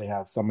limits, or they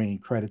have so many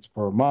credits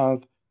per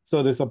month.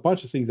 So there's a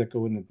bunch of things that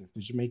go into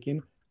decision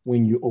making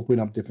when you open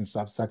up different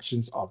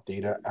subsections of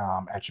data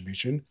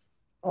attribution.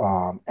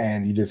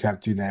 And you just have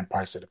to then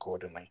price it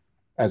accordingly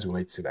as it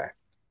relates to that.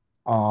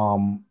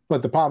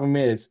 But the problem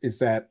is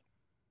that,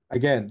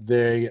 again,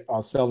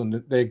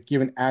 they're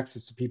giving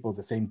access to people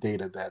the same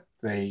data that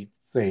they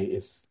say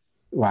is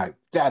like,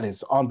 that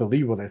is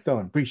unbelievable. They're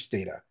selling breach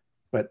data,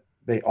 but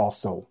they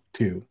also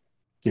too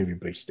give you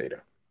breach data.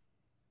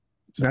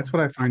 So that's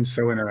what I find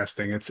so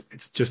interesting.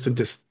 It's just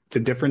the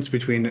difference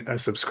between a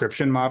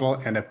subscription model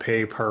and a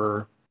pay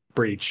per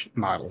breach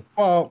model.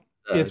 Well,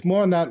 it's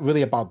more not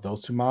really about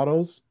those two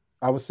models.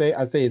 I'd say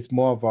it's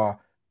more of a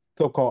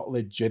so-called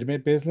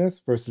legitimate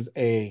business versus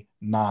a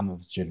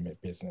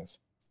non-legitimate business,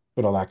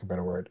 for the lack of a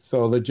better word.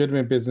 So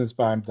legitimate business,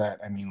 by that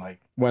I mean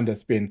like one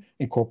that's been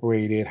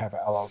incorporated, have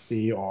an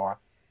LLC or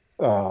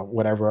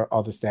whatever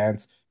other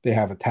stance. They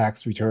have a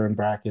tax return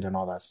bracket and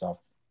all that stuff.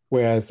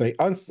 Whereas a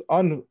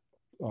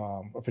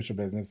official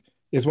business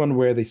is one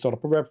where they start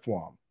up a rep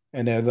form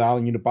and they're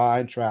allowing you to buy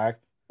and track,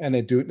 and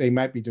they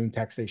might be doing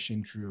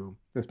taxation through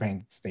just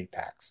paying state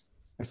tax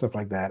and stuff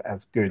like that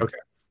as goods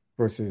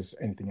versus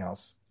anything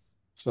else.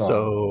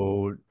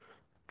 So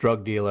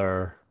drug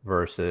dealer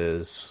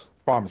versus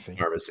pharmacy.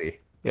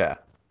 Yeah.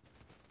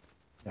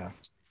 Of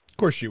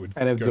course you would.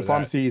 And if go the to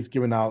pharmacy is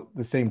giving out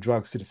the same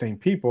drugs to the same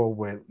people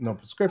with no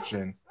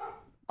prescription,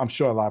 I'm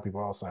sure a lot of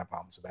people also have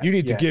problems with that. You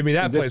need to give me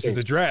that place's case,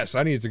 address.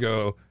 I need to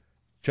go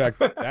check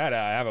that out.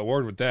 I have a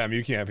word with them.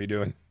 You can't be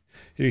doing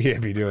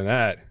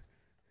that.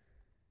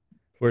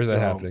 Where's that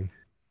happening?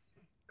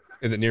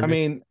 Is it near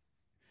me?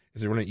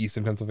 Is it one in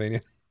Easton,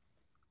 Pennsylvania?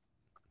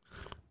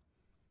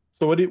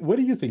 So what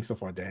do you think so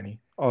far,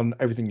 Danny, on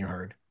everything you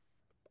heard?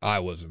 I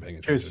wasn't paying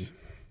attention.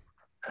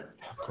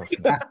 Of course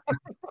not.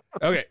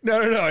 Okay.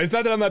 No. It's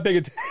not that I'm not paying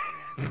attention.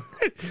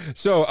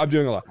 So I'm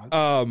doing a lot.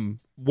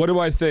 What do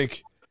I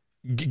think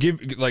what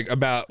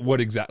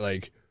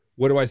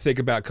do I think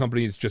about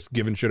companies just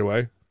giving shit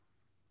away?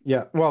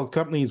 Yeah. Well,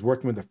 companies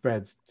working with the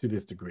feds to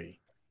this degree.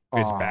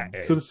 It's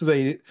bad. So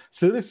they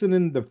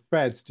soliciting the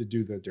feds to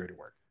do the dirty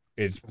work.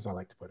 It's, as I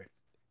like to put it.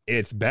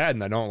 It's bad,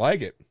 and I don't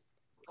like it.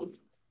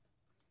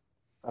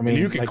 I mean, and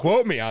you can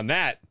quote me on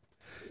that.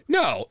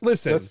 No,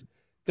 listen.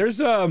 There's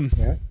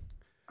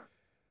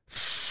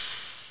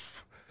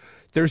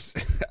there's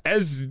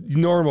as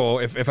normal,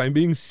 if I'm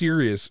being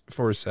serious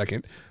for a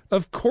second,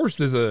 of course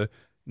there's a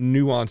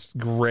nuanced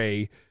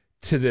gray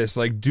to this.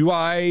 Like,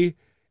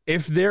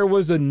 if there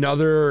was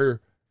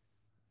another,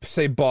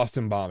 say,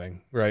 Boston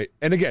bombing, right?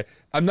 And again,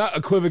 I'm not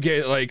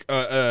equivocating, like,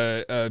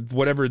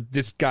 whatever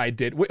this guy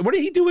did. What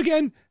did he do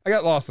again? I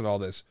got lost in all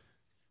this.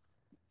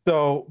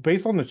 So,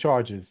 based on the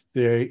charges,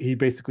 he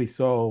basically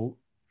sold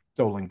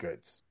stolen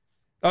goods.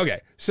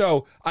 Okay,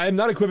 so I'm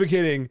not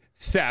equivocating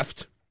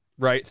theft,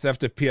 right?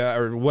 Theft of PI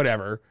or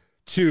whatever,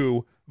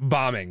 to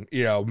bombing,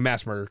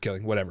 mass murder,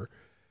 killing, whatever.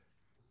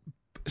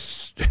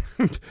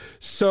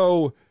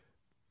 So,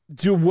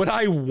 would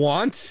I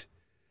want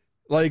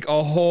like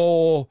a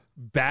whole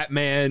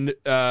Batman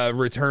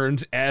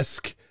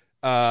Returns-esque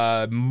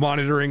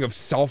monitoring of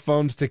cell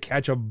phones to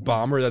catch a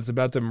bomber that's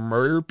about to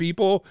murder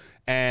people,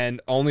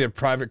 and only a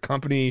private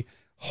company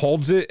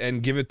holds it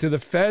and give it to the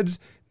feds?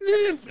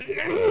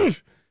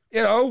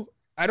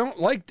 I don't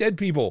like dead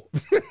people.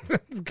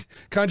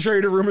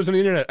 Contrary to rumors on the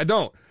internet, I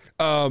don't.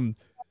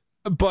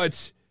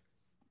 But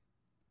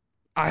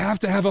I have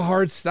to have a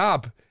hard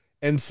stop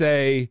and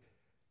say,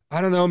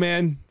 I don't know,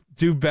 man,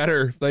 do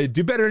better. Like,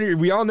 do better.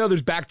 We all know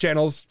there's back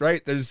channels,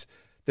 right? There's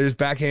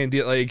backhand,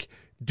 like,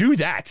 do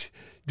that.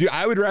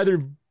 I would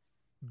rather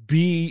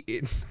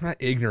be not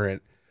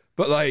ignorant,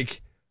 but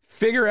like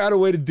figure out a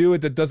way to do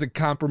it that doesn't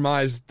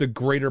compromise the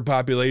greater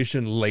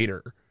population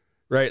later,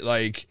 right?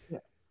 Like,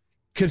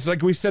 because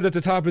like we said at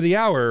the top of the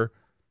hour,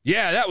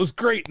 yeah, that was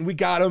great, and we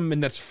got them,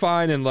 and that's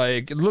fine, and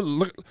like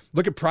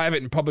look at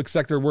private and public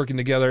sector working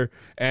together,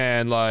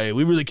 and like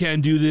we really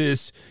can do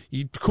this,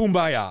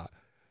 kumbaya.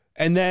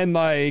 And then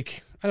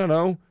like, I don't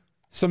know,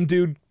 some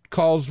dude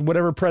calls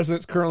whatever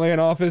president's currently in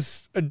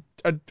office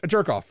a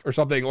jerk off or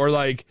something, or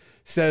like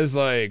says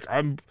like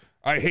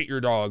I hate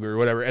your dog or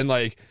whatever, and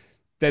like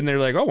then they're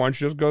like, oh, why don't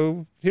you just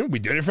go, we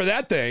did it for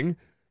that thing,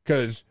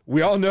 because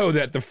we all know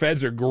that the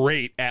feds are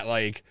great at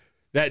like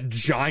that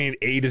giant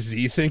A to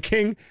Z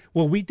thinking.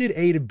 Well, we did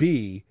A to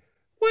B.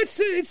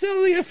 It's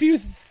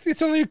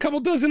only a couple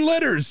dozen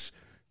letters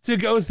to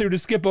go through to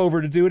skip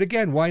over to do it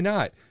again. Why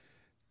not?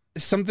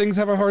 Some things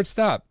have a hard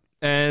stop.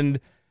 And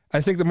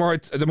I think the more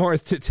I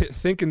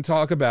think and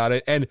talk about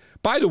it, and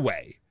by the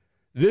way,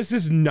 this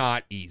is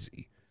not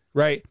easy,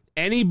 right?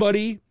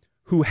 Anybody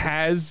who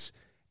has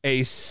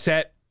a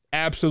set,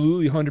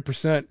 absolutely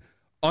 100%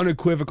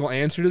 unequivocal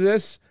answer to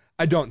this,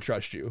 I don't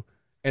trust you.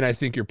 And I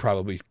think you're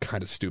probably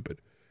kind of stupid,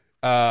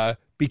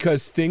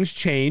 because things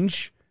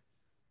change,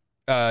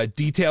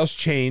 details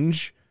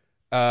change.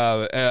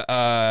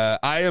 I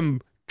am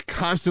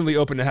constantly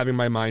open to having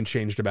my mind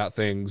changed about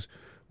things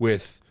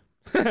with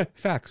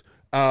facts.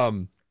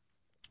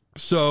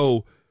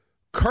 So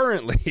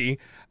currently,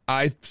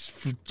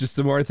 just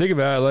the more I think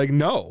about it, like,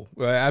 no,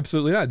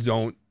 absolutely not.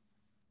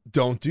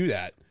 Don't do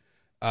that.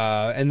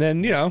 And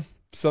then,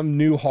 some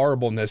new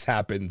horribleness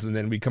happens, and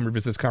then we come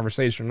revisit this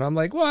conversation, and I'm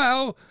like,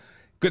 well,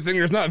 good thing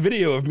there's not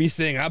video of me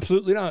saying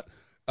absolutely not.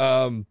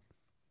 In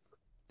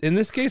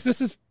this case,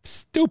 this is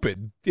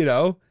stupid.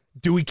 Do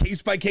we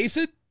case by case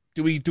it?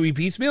 Do we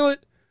piecemeal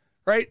it?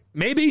 Right?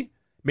 Maybe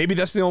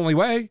that's the only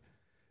way.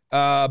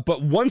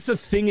 But once a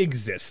thing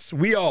exists,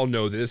 we all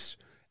know this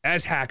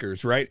as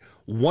hackers, right?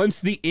 Once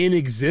the in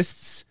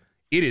exists,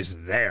 it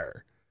is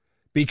there.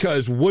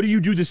 Because what do you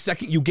do the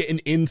second you get an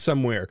in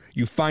somewhere?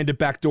 You find a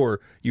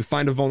backdoor, you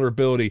find a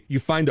vulnerability, you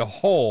find a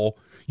hole.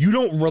 You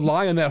don't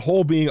rely on that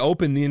hole being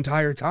open the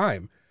entire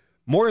time.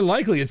 More than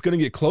likely, it's going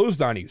to get closed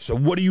on you. So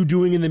what are you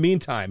doing in the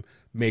meantime?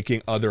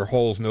 Making other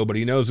holes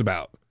nobody knows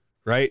about,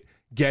 right?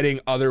 Getting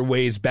other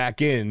ways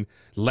back in,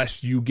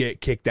 lest you get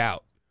kicked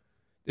out.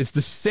 It's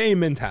the same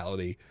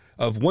mentality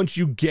of once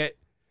you give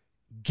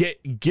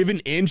an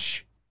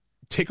inch,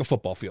 take a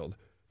football field.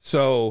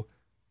 So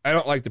I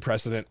don't like the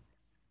precedent.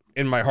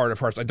 In my heart of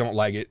hearts, I don't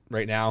like it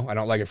right now. I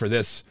don't like it for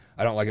this.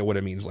 I don't like it what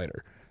it means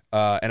later.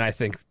 And I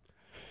think,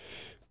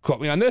 quote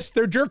me on this,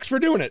 they're jerks for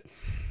doing it.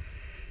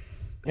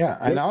 Yeah,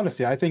 and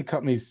honestly, I think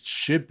companies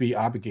should be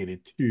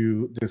obligated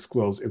to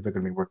disclose if they're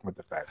going to be working with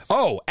the feds.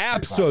 Oh,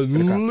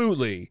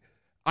 absolutely.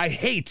 I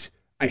hate.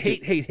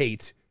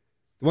 The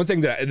one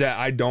thing that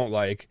I don't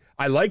like,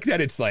 I like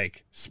that it's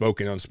like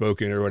spoken,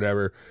 unspoken, or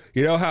whatever.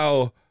 You know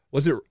how,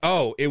 was it?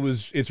 Oh,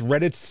 it's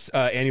Reddit's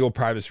annual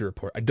privacy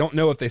report. I don't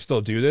know if they still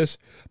do this,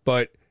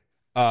 but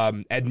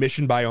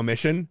admission by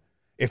omission,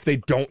 if they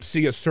don't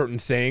see a certain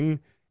thing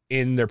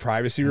in their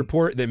privacy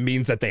report, that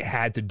means that they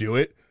had to do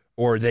it,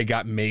 or they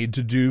got made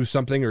to do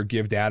something or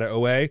give data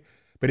away.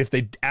 But if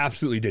they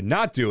absolutely did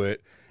not do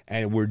it,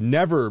 and were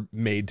never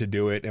made to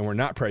do it, and were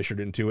not pressured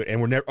into it,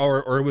 and were never,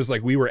 or it was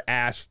like we were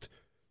asked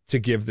to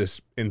give this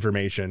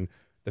information,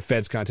 the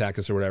feds contact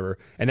us or whatever,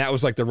 and that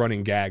was like the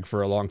running gag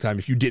for a long time.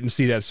 If you didn't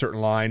see that certain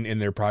line in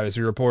their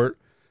privacy report,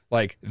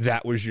 like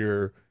that was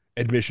your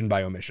admission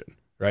by omission,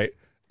 right?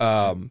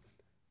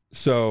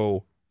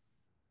 So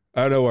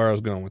I don't know where I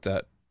was going with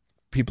that.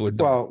 People are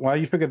dumb. Well, while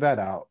you figure that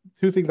out,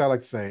 two things I like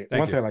to say.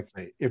 One thing I like to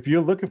say: if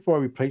you're looking for a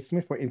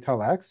replacement for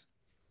IntelligenceX,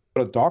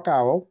 go to Dark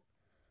Owl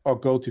or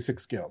go to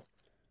Six Skill.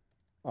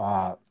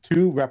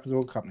 Two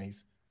reputable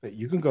companies. that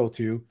you can go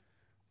to.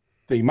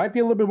 They might be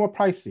a little bit more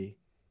pricey,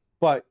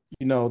 but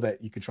you know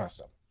that you can trust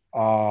them.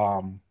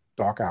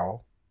 Dark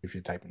Owl, if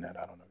you're typing that,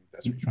 I don't know if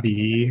that's what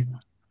you're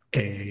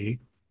trying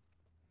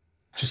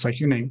BA, just like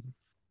your name.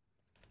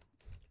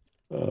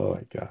 Oh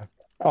my god.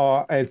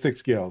 And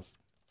 6 Gills.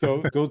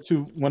 So go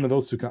to one of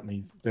those 2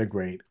 companies. They're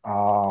great.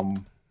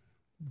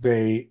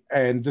 They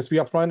just be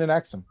upfront and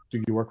ask them,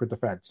 do you work with the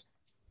feds?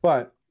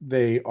 But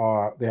they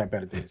have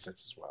better data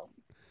sets as well.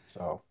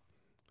 So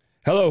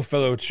hello,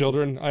 fellow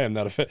children. I am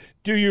not a Fed.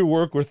 Do you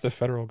work with the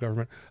federal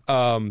government?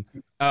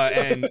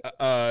 And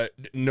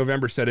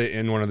November said it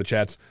in one of the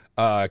chats.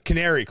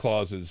 Canary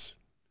clauses,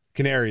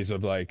 canaries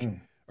of like,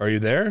 are you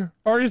there,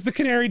 or is the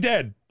canary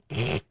dead?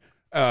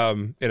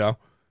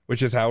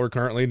 Which is how we're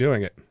currently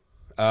doing it.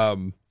 I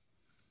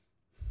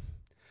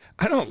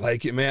don't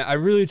like it, man. I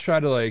really try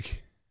to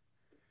like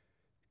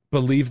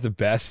believe the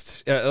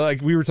best.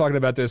 Like we were talking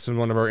about this in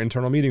one of our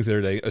internal meetings the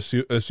other day,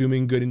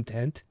 assuming good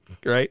intent,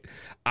 right?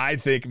 I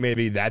think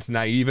maybe that's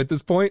naive at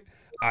this point.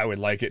 I would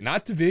like it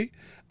not to be.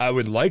 I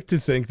would like to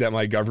think that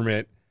my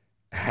government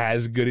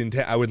has good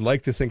intent. I would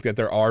like to think that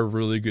there are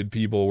really good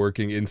people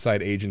working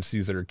inside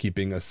agencies that are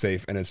keeping us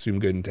safe and assume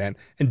good intent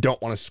and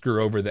don't want to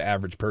screw over the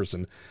average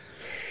person.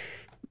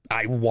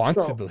 I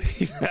want to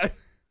believe that.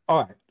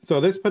 All right. So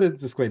let's put a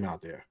disclaimer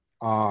out there.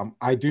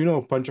 I do know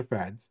a bunch of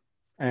feds,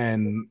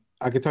 and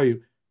I can tell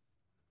you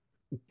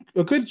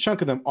a good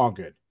chunk of them are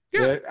good.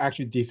 Yeah. They're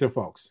actually decent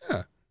folks.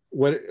 Yeah.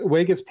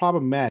 Where it gets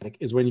problematic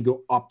is when you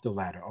go up the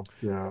ladder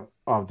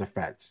of the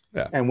feds.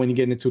 Yeah. And when you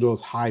get into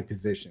those high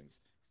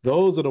positions.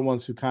 Those are the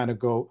ones who kind of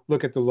go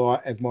look at the law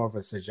as more of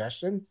a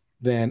suggestion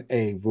than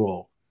a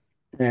rule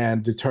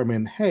and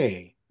determine,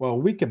 hey, well,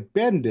 we can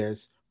bend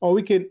this, or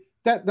we can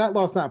that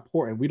law is not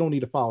important. We don't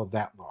need to follow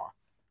that law.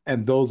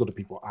 And those are the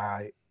people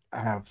I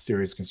have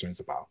serious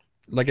concerns about.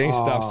 Like any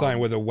stop sign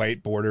with a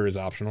white border is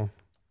optional.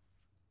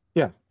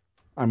 Yeah.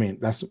 I mean,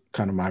 that's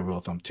kind of my rule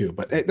of thumb too,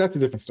 but that's a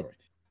different story.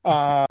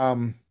 That's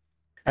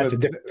a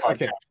different podcast.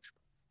 Okay.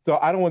 So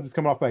I don't want this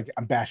coming off like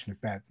I'm bashing the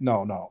feds.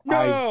 No.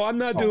 I'm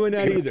not doing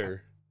that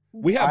either.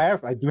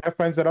 I do have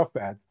friends that are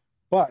feds,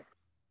 but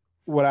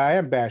what I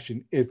am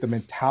bashing is the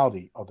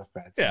mentality of the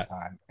feds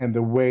sometimes and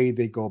the way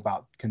they go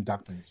about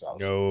conducting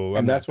themselves.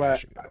 And that's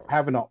why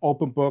having an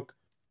open book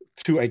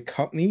to a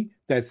company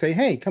that say,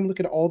 hey, come look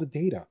at all the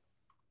data.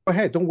 Go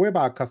ahead. Don't worry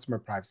about customer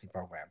privacy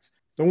programs.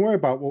 Don't worry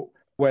about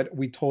what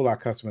we told our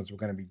customers we're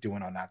going to be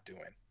doing or not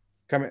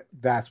doing.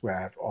 That's where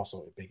I have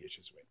also big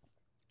issues with.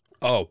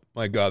 Oh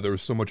my God, there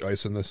was so much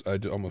ice in this. I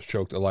almost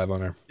choked alive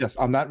on air. Yes,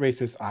 I'm not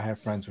racist. I have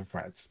friends with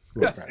friends.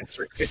 That's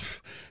right.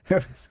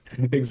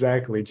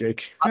 Exactly,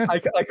 Jake. I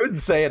couldn't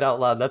say it out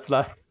loud. That's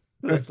not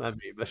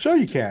me. But sure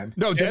you can.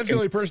 No, Dev's the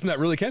only person that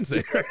really can say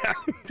it right now.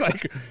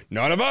 Like,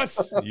 none of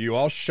us. You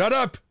all shut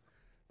up.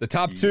 The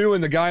top 2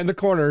 and the guy in the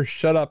corner,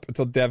 shut up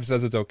until Dev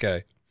says it's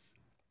okay.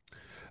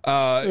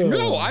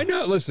 No, I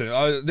know.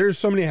 Listen, there's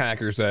so many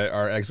hackers that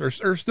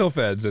are still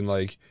feds and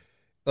like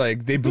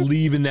they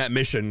believe in that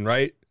mission,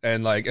 right?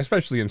 And like,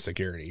 especially in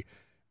security,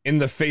 in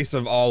the face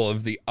of all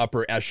of the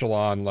upper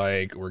echelon,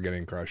 like we're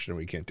getting crushed and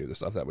we can't do the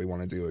stuff that we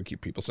want to do and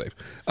keep people safe.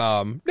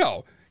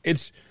 No,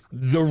 it's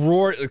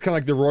the kind of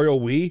like the royal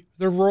the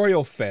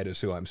royal fed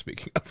is who I'm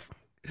speaking of.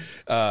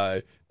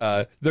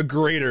 The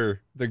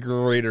greater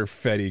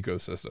fed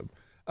ecosystem.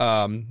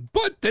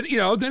 But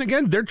then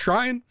again, they're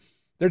trying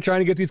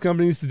to get these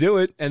companies to do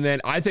it. And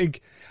then I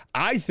think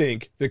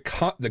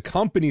the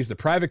companies, the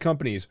private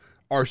companies,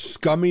 are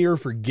scummier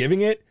for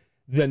giving it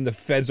than the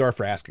feds are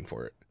for asking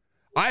for it.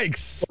 I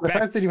expect the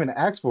feds didn't even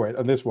ask for it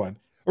on this one.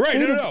 Right?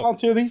 No.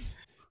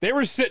 They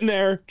were sitting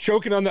there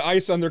choking on the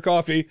ice on their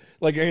coffee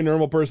like any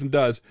normal person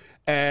does,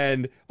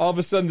 and all of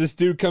a sudden this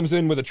dude comes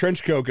in with a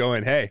trench coat,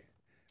 going, "Hey,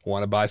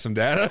 want to buy some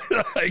data?"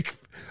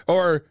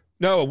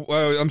 No,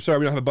 I'm sorry,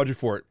 we don't have a budget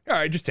for it. All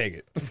right, just take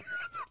it.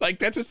 Like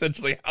that's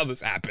essentially how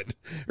this happened,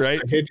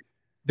 right?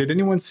 Did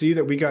anyone see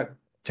that we got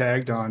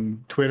tagged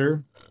on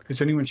Twitter?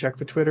 Has anyone checked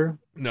the Twitter?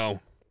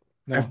 No.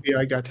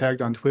 FBI got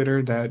tagged on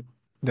Twitter that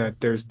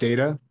there's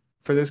data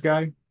for this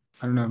guy.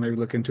 I don't know. Maybe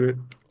look into it.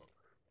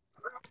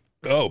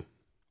 Oh.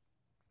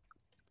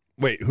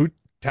 Wait, who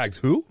tagged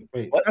who?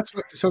 Wait,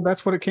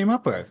 that's what it came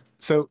up with.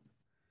 So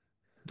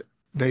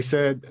they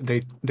said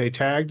they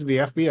tagged the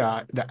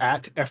FBI, the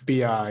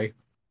 @FBI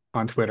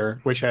on Twitter,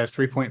 which has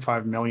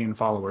 3.5 million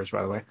followers,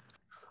 by the way.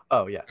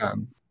 Oh yeah.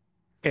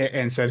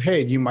 And said,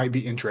 hey, you might be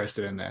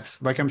interested in this.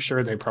 Like, I'm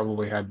sure they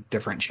probably had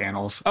different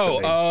channels.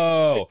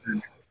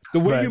 The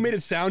way you made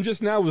it sound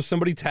just now was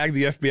somebody tagged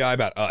the FBI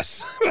about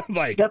us.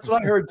 Like that's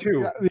what I heard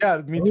too.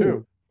 Yeah, me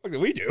too. Look,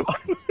 we do.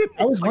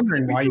 I was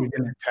wondering why you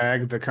didn't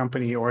tag the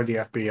company or the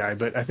FBI,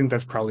 but I think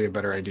that's probably a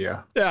better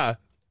idea. Yeah.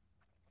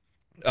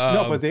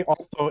 No, but they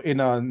also in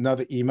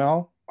another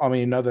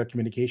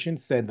communication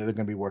said that they're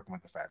going to be working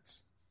with the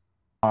feds.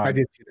 I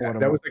did see that.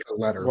 That was like a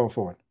letter going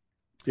forward.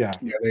 Yeah,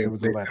 it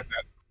was a letter.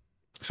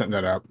 Sent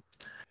that out.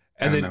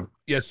 And then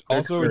yes,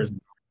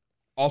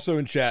 also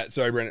in chat.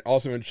 Sorry, Brandon.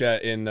 Also in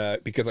chat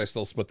because I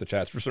still split the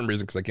chats for some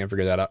reason because I can't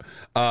figure that out.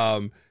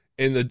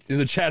 in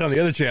the chat on the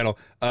other channel.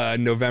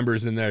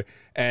 November's in there,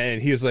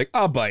 and he was like,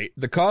 "I'll bite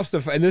the cost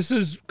of," and this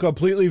is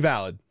completely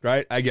valid,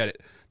 right? I get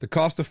it. The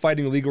cost of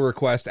fighting legal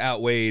requests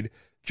outweighed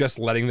just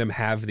letting them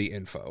have the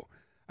info.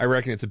 I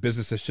reckon it's a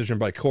business decision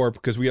by Corp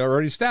because we are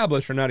already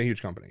established we're not a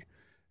huge company,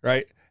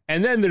 right?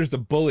 And then there's the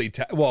bully.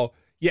 Well,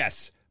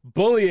 yes,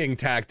 bullying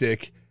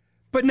tactic,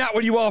 but not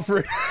when you offer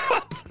it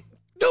up.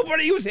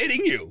 Nobody was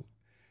hitting you.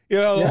 You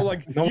know,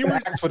 like you were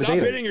stop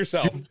hitting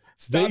yourself.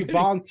 They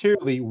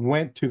voluntarily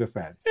went to the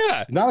feds.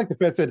 Yeah. Not like the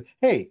feds said,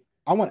 "Hey,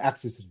 I want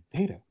access to the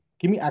data.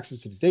 Give me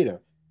access to this data."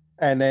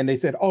 And then they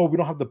said, "Oh, we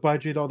don't have the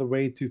budget all the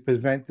way to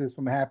prevent this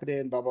from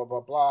happening, blah, blah,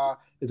 blah, blah.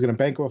 It's going to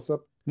bankrupt us."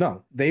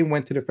 No, they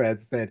went to the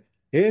feds and said,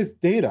 "Here's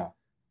data.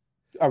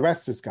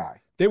 Arrest this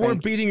guy." They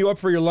weren't beating you up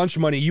for your lunch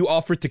money. You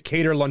offered to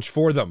cater lunch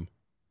for them.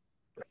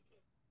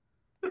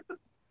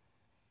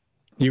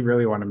 You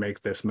really want to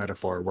make this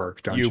metaphor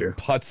work, don't you? You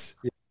putz.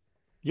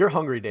 You're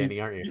hungry, Danny,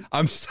 aren't you?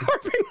 I'm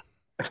starving.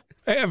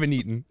 I haven't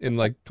eaten in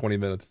like 20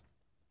 minutes.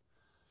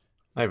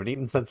 I haven't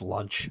eaten since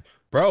lunch.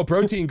 Bro,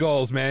 protein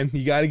goals, man.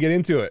 You got to get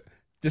into it.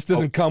 This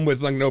doesn't come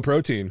with like no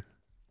protein.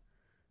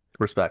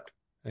 Respect.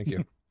 Thank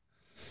you.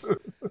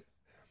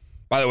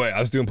 By the way,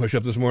 I was doing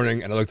push-ups this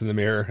morning and I looked in the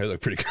mirror. It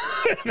looked pretty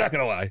good. I'm not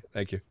going to lie.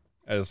 Thank you.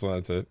 I just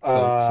wanted to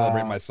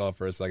celebrate myself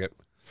for a second.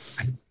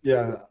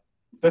 Yeah.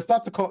 Let's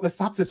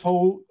stop this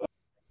whole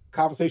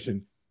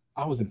conversation.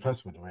 I was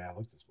impressed with the way I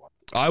looked this morning.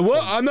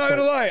 I'm not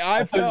gonna lie.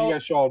 I you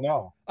guys should all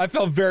know. I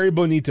felt very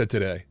bonita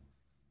today.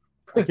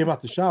 I came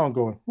out the shower and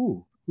going,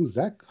 who's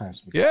that kind of?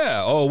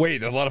 Yeah. Oh wait,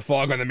 there's a lot of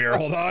fog on the mirror.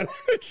 Hold on.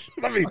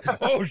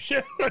 Oh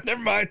shit.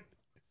 Never mind.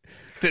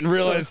 Didn't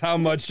realize how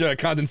much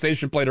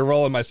condensation played a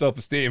role in my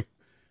self-esteem.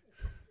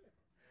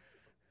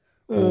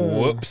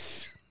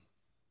 Whoops.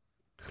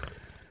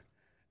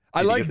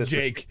 I like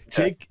Jake.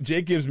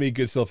 Jake gives me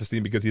good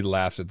self-esteem because he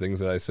laughs at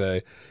things that I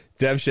say.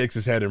 Dev shakes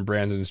his head and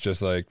Brandon's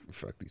just like,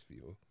 fuck these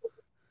people.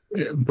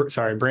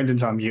 Sorry,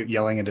 Brandon's on mute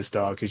yelling at his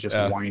dog who's just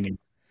whining.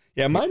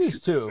 Yeah, mine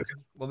is too.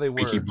 Well, they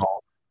were.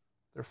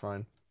 They're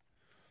fine.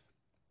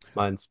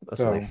 Mine's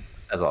asleep,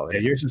 as always.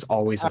 Yeah, yours is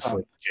always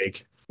asleep,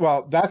 Jake.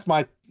 Well, that's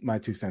my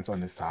 2 cents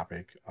on this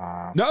topic.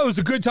 No, it was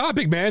a good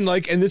topic, man.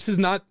 Like, and this is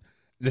not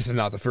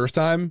the first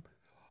time.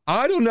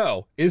 I don't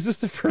know. Is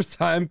this the first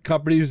time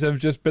companies have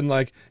just been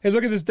like, hey,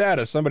 look at this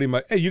data. Somebody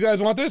might, hey, you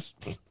guys want this?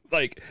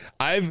 Like,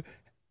 I'm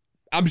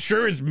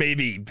sure it's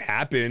maybe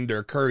happened or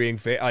occurring.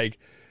 Like,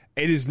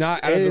 it is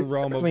not out of the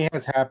realm of. It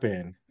has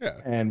happened. Yeah.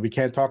 And we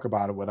can't talk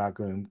about it without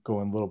going a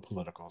little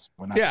political. So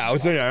I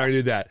was saying I already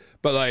did that.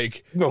 But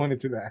like. Going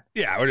into that.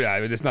 Yeah,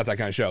 it's not that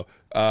kind of show.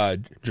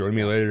 Join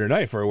me later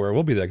tonight for where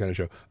we'll be that kind of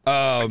show.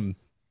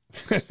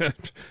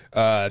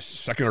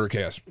 Second Order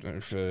Chaos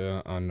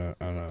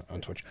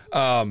on Twitch.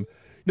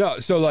 No,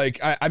 so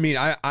like I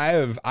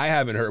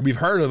haven't heard. We've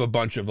heard of a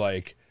bunch of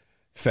like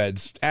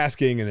feds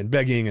asking and then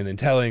begging and then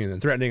telling and then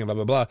threatening and blah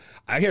blah blah.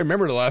 I can't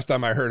remember the last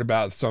time I heard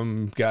about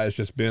some guys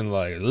just being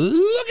like,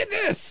 "Look at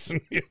this."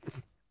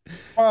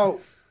 Well,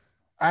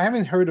 I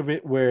haven't heard of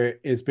it where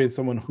it's been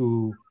someone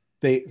who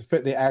they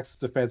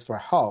asked the feds for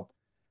help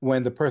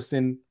when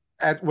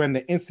when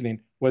the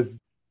incident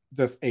was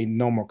just a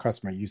normal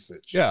customer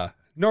usage. Yeah,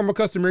 normal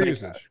customer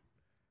usage.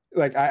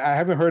 Like I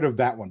haven't heard of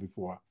that one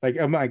before. Like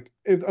I'm like,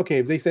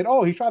 if they said,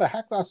 "Oh, he tried to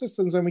hack our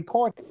systems and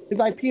record his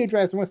IP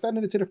address and we're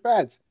sending it to the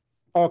feds,"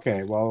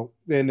 okay, well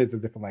then there's a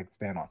different leg to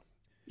stand on.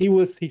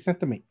 He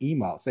sent them an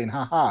email saying,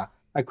 "Haha,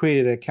 I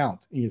created an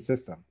account in your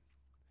system,"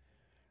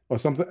 or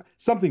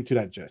something to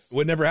that gist.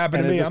 Would never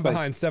happen to me. I'm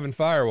behind 7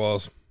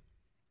 firewalls.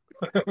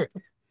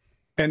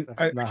 And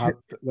that's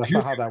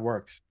not how that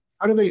works.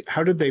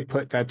 How did they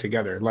put that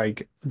together?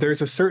 Like,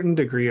 there's a certain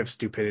degree of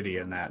stupidity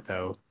in that,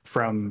 though,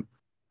 from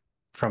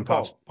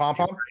Pom.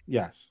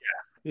 Yes.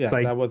 Yeah,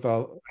 like, that was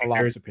a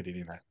lot of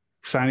stupidity in that.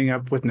 Signing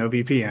up with no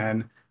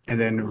VPN and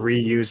then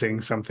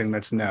reusing something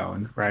that's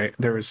known, right?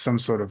 There was some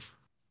sort of.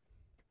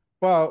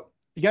 Well,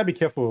 you gotta be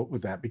careful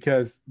with that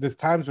because there's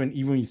times when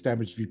even when you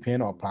establish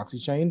VPN or proxy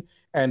chain,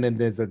 and then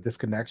there's a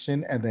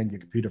disconnection, and then your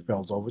computer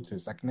fails over to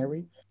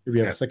secondary. If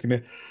you have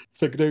a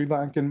secondary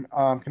line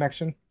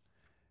connection.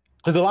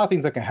 There's a lot of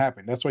things that can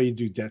happen. That's why you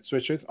do dead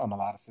switches on a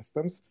lot of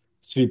systems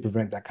to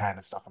prevent that kind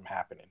of stuff from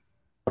happening.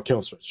 Or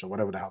kill switch or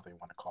whatever the hell they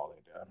want to call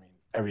it. I mean,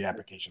 every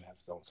application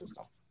has its own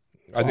system.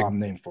 I think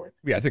name for it.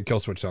 Yeah, I think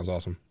kill switch sounds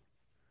awesome.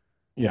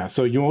 Yeah,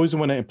 so you always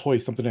want to employ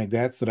something like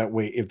that, so that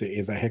way, if there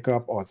is a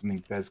hiccup or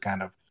something that's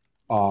kind of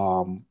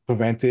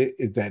prevented,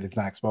 that it's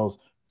not exposed.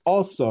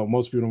 Also,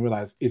 most people don't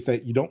realize is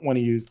that you don't want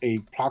to use a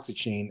proxy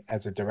chain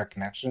as a direct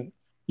connection.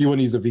 You want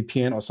to use a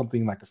VPN or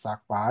something like a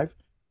SOC 5.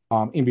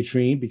 In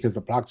between, because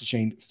the proxy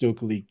chain still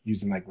could leak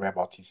using like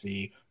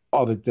WebRTC,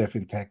 all the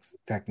different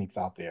techniques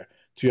out there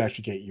to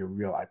actually get your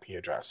real IP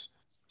address.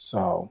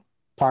 So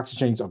proxy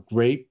chains are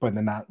great, but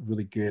they're not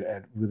really good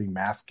at really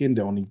masking.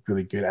 They're only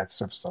really good at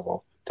surface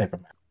level type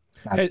of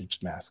deep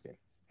masking.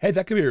 Hey,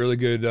 that could be a really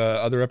good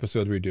other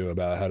episode we do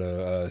about how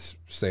to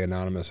stay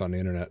anonymous on the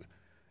internet.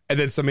 And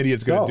then some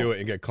idiot's going to do it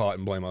and get caught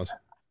and blame us.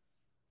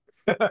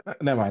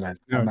 Never mind.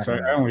 No,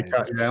 sorry, I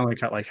only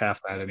cut like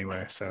half that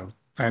anyway, so.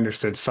 I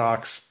understood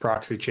socks,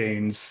 proxy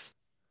chains.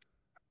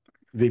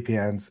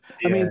 VPNs.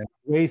 Yeah. I mean,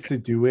 ways to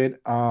do it.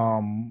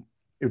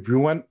 If you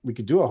want, we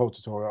could do a whole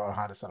tutorial on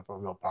how to set up a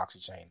real proxy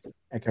chain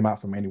and come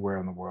out from anywhere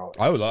in the world.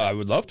 I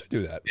would love to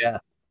do that. Yeah.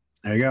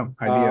 There you go.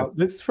 Idea.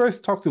 Let's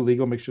first talk to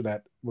legal, make sure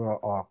that we're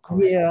all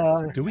kosher.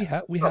 Yeah. Do we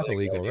have a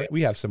legal, right?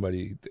 We have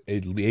somebody, a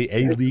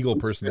legal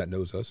person that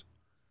knows us.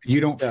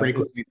 You don't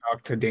frequently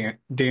talk to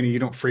Danny, you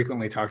don't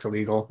frequently talk to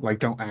legal. Like,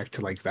 don't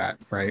act like that,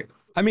 right?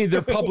 I mean,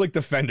 they're public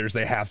defenders.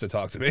 They have to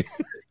talk to me.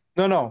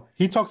 No.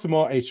 He talks to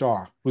more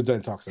HR, who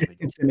then talks to legal.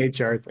 It's an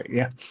HR thing,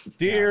 yeah.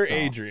 Dear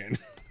Adrian.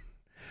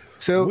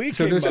 So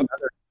there's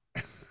another.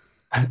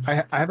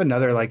 I have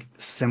another like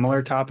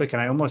similar topic,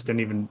 and I almost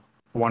didn't even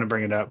want to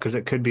bring it up because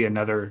it could be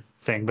another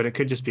thing, but it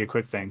could just be a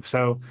quick thing.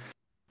 So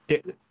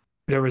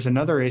there was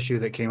another issue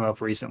that came up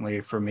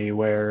recently for me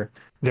where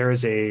there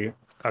is a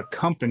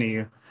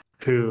company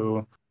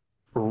who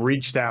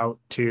reached out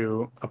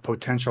to a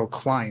potential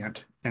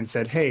client and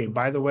said, hey,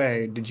 by the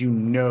way, did you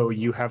know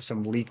you have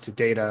some leaked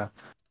data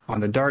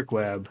on the dark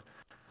web?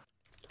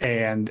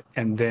 And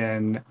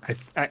then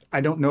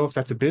I don't know if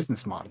that's a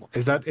business model.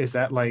 Is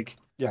that like,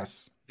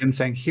 yes, them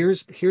saying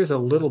here's a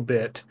little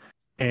bit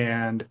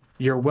and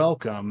you're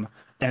welcome,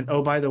 and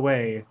oh, by the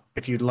way,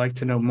 if you'd like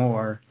to know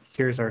more,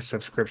 here's our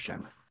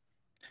subscription.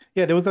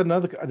 Yeah, there's a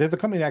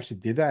company that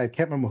actually did that. I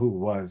can't remember who it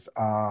was.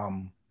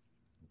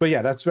 But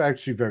yeah, that's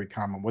actually very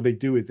common. What they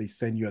do is they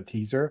send you a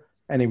teaser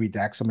and they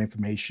redact some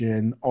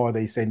information, or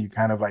they send you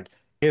kind of like,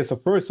 here's the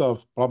first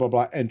of blah blah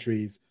blah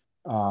entries,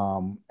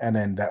 and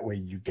then that way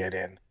you get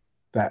in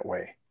that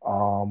way.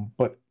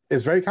 But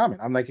it's very common.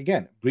 I'm like,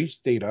 again,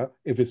 breach data,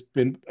 if it's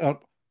been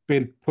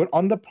put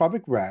on the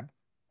public web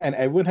and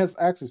everyone has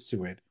access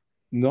to it,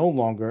 no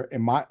longer,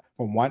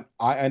 from what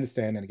I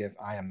understand, and again,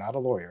 I am not a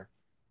lawyer,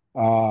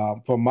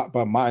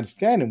 but my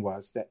understanding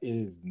was that it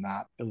is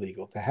not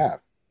illegal to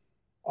have.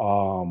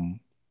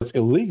 What's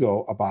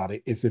illegal about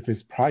it is if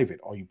it's private,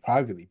 or you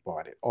privately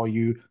bought it, or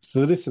you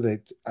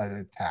solicited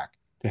an attack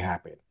to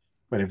happen.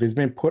 But if it's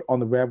been put on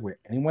the web where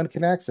anyone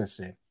can access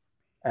it,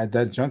 at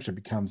that juncture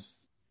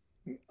becomes,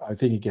 I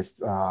think it gets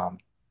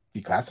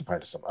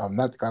declassified or something.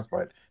 Not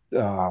declassified,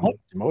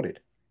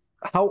 demoted.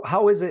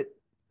 How is it?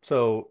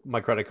 So my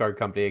credit card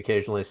company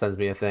occasionally sends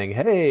me a thing.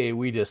 Hey,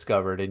 we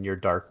discovered in your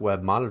dark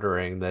web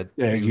monitoring that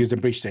you used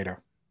breach data.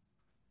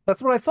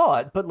 That's what I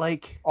thought, but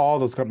like all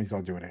those companies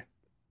are doing it.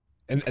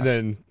 And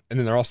then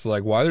they're also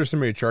like, why are there so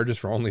many charges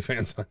for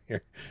OnlyFans on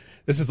here?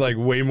 This is like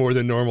way more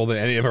than normal than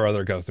any of our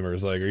other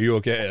customers. Like, are you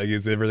okay? Like,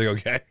 is everything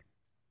okay?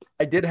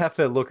 I did have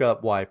to look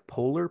up why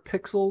Polar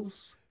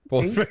Pixels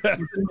was in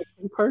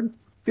my card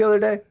the other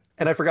day,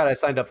 and I forgot I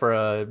signed up for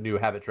a new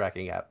habit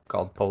tracking app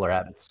called Polar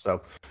Habits.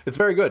 So it's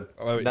very good.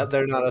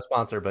 They're not a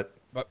sponsor, but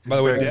by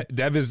the way,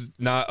 Dev is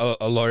not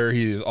a lawyer.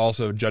 He is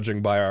also,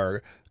 judging by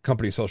our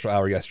company social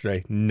hour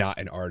yesterday, not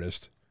an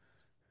artist.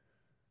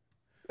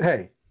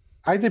 Hey,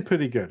 I did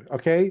pretty good.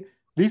 Okay,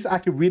 at least I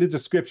could read a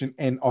description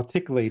and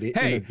articulate it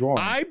in a drawing.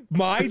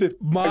 My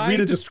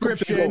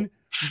description.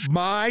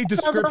 My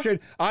description.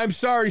 I'm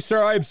sorry,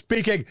 sir. I'm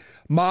speaking.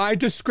 My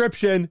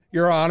description,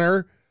 Your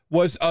Honor,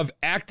 was of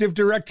Active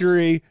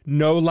Directory,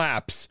 no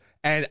lapse,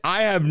 and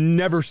I have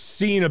never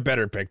seen a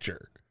better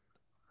picture.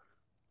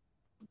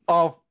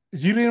 You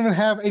didn't even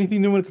have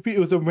anything new in the computer. It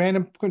was a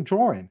random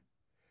drawing.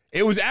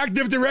 It was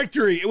Active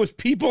Directory. It was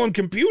people and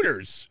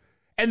computers,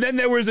 and then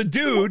there was a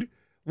dude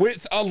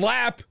with a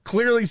lap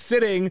clearly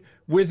sitting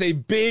with a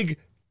big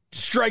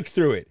strike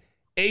through it.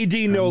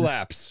 AD no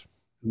lapse.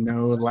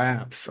 No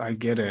lapse. I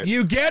get it.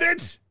 You get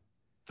it?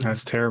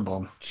 That's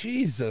terrible.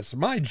 Jesus,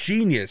 my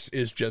genius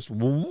is just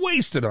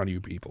wasted on you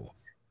people.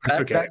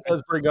 That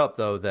does bring up,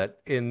 though, that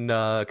in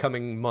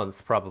coming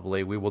month,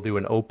 probably, we will do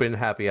an open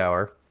happy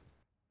hour.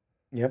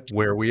 Yep.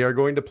 Where we are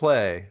going to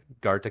play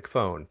Gartic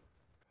Phone.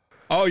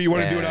 Oh, you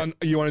want to do it on?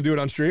 You want to do it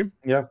on stream?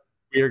 Yeah.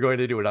 We are going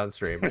to do it on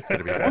stream. It's going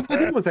to be. Whose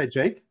idea was that,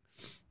 Jake?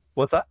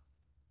 What's that?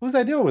 Whose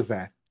idea was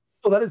that?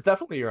 Well, that is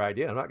definitely your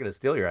idea. I'm not going to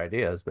steal your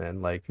ideas, man.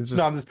 Like, it's just...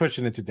 No, I'm just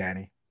pushing it to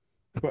Danny.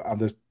 I'm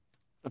just.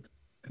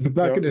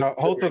 The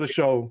host of the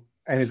show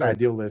and his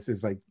ideal list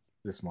is like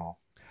this small.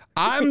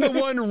 I'm the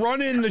one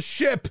running the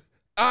ship.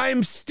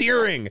 I'm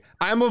steering.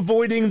 I'm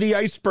avoiding the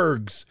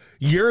icebergs.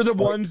 You're the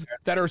ones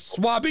that are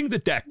swabbing the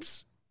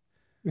decks.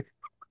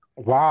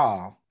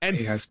 Wow. And,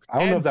 I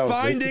don't know if that was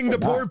finding the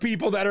poor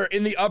people that are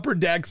in the upper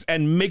decks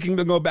and making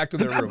them go back to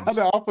their rooms.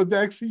 The upper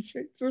decks, he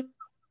shakes them.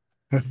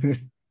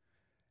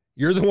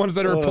 You're the ones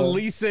that are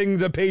policing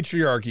the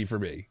patriarchy for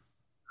me.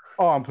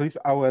 Oh, I'm police.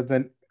 I will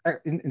then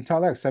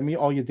IntelligenceX, send me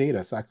all your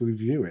data so I can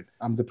review it.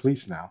 I'm the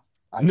police now.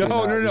 No.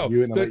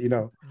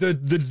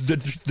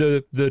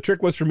 The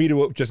trick was for me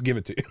to just give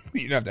it to you.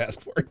 You don't have to ask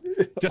for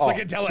it. Just like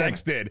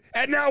IntelligenceX did.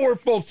 And now we're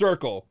full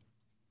circle.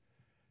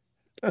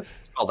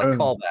 It's called a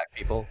callback,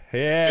 people.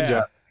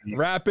 Yeah.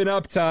 Wrapping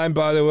up time,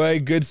 by the way.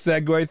 Good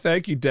segue.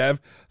 Thank you,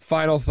 Dev.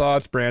 Final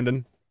thoughts,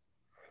 Brandon.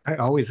 I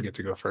always get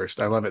to go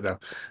first. I love it, though.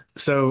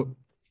 So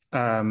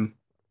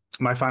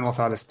my final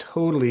thought is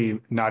totally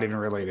not even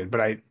related,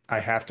 but I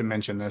have to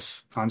mention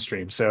this on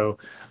stream. So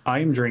I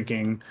am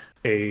drinking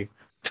a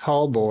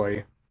tall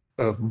boy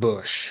of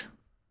Bush,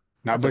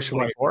 not That's Bush a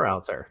Light. 24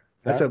 ouncer.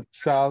 That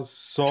sounds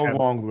so Yeah.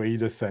 wrong the way you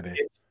just said it.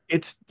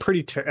 It's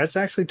pretty. It's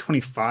actually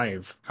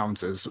 25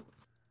 ounces.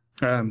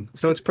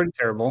 So it's pretty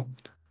terrible.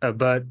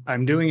 But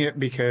I'm doing it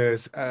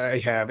because I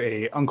have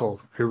a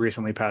uncle who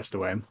recently passed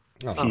away.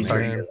 Oh, He's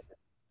man.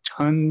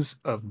 tons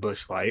of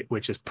Bush Light,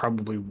 which is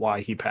probably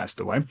why he passed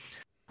away,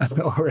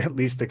 or at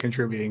least a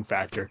contributing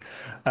factor.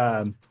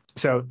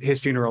 So his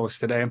funeral is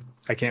today.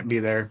 I can't be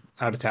there,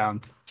 out of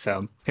town.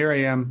 So here I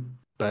am,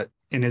 but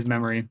in his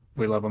memory,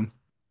 we love him.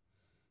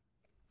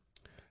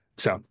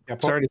 So Yeah,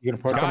 sorry. you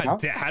gonna pour some God,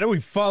 out? how do we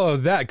follow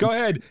that? Go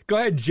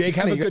ahead, Jake.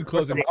 Have a You good gonna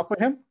pour some closing. out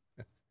for him.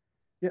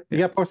 Yeah, you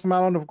gotta pour some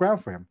out on the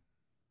ground for him.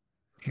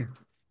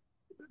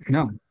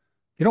 No,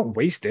 you don't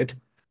waste it.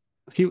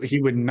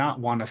 He would not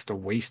want us to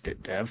waste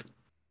it, Dev.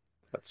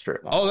 That's true.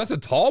 Oh, that's a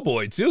tall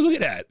boy too. Look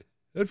at that.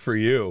 Good for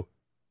you.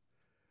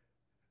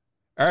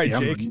 All right, Yeah,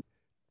 Jake, man.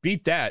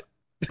 beat that.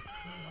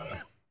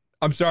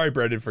 I'm sorry,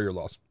 Brendan, for your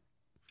loss.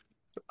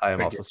 I am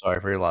Thank also sorry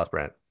for your loss,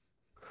 Brent.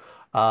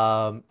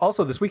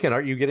 Also, this weekend,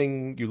 aren't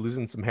you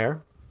losing some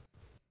hair?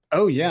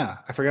 Oh yeah,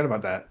 I forgot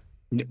about that.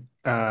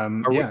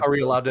 Are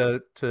we allowed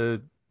to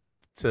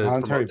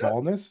Voluntary promote that?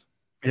 baldness.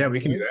 Yeah,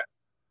 we can do that.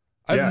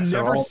 I've Yeah, so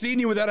never I'll- seen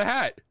you without a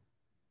hat.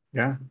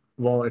 Yeah.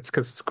 Well, it's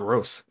because it's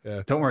gross.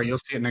 Yeah. Don't worry, you'll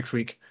see it next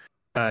week.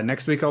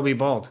 Next week I'll be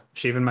bald,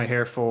 shaving my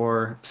hair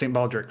for St.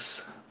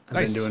 Baldrick's. I've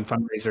Nice. been doing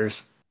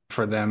fundraisers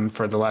for them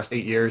for the last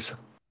 8 years.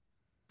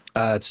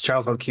 It's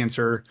childhood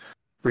cancer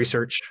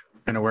research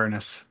and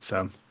awareness.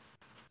 So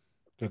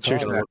Good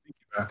cheers to call.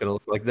 that. Gonna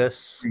look like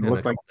this. You in a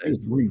look like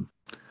couple days.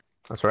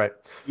 That's right.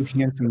 you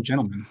handsome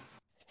gentlemen.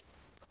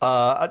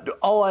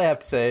 All I have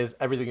to say is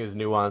everything is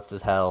nuanced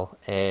as hell,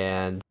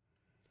 and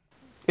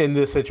in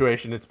this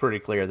situation, it's pretty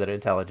clear that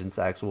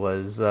IntelligenceX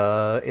was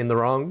in the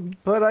wrong.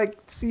 But I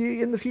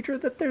see in the future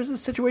that there's a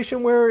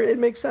situation where it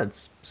makes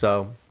sense.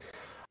 So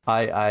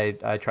I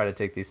try to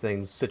take these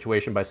things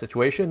situation by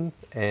situation,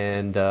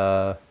 and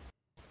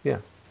yeah,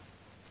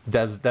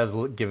 Dev's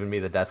giving me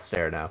the death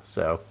stare now.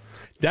 So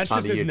That's On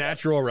just to his you,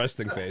 natural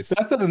resting face.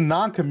 That's a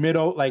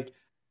non-committal. Like,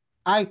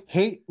 I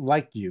hate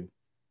like you.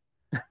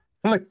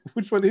 I'm like,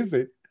 which one is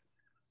it?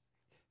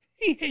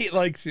 He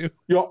likes you.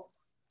 Yo,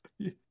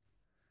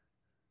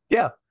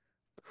 yeah,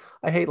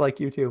 I hate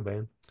like you too,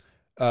 man.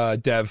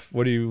 Dev,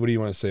 what do you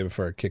want to say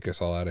before I kick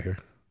us all out of here?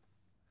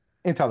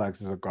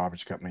 IntelligenceX is a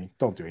garbage company.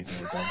 Don't do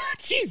anything with them.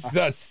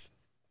 Jesus.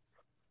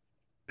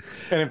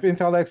 And if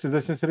IntelligenceX is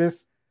listening to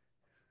this,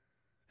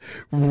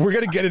 We're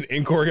going to get an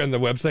inquiry on the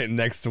website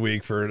next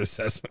week for an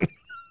assessment.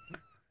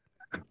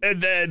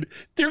 And then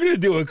they're going to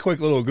do a quick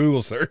little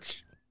Google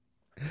search.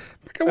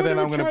 and then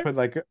I'm going to put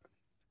like, guess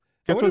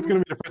what's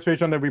going to be the first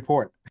page on the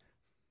report?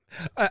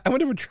 I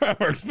wonder what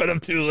Trimark's been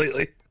up to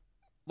lately.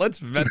 Let's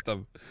vet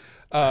them.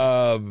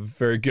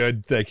 Very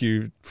good. Thank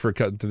you for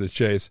cutting to the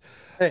chase.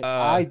 Hey,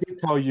 I did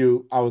tell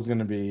you I was going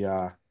to be,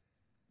 I'm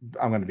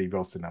going to be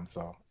roasting them.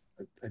 So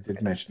I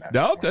did mention that.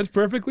 No, that's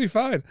perfectly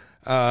fine.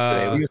 Sing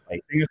us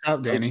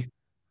out, Danny.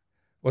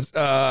 What's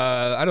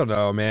I don't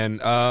know,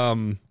 man.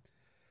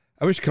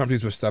 I wish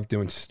companies would stop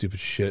doing stupid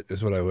shit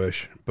is what I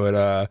wish.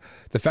 But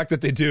the fact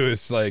that they do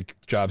is like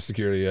job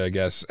security, I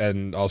guess,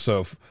 and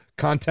also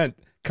content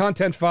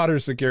fodder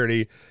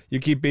security. You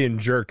keep being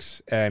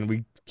jerks and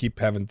we keep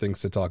having things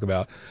to talk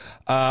about.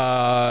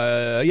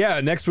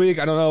 Yeah, next week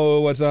I don't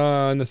know what's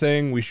on the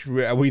thing. We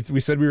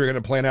said we were going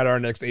to plan out our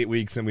next 8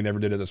 weeks and we never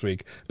did it this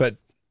week. But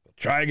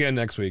try again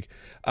next week.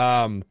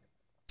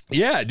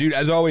 Yeah, dude,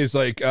 as always,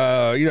 like,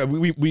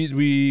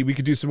 we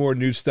could do some more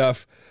new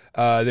stuff.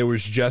 There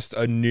was just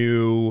a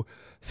new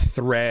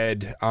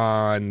thread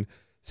on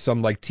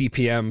some like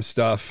TPM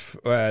stuff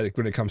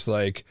when it comes to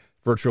like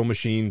virtual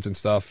machines and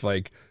stuff.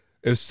 Like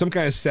it was some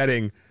kind of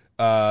setting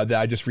that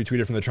I just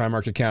retweeted from the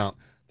Trimark account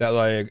that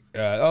like,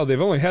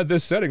 they've only had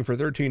this setting for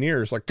 13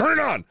 years. Like, turn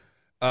it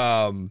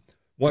on.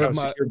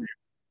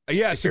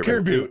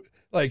 Secure boot.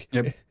 Like,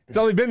 Yep. it's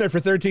only been there for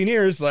 13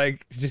 years.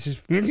 Like,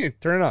 just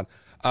turn it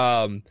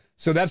on.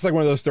 So that's like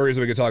one of those stories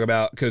that we could talk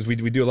about because we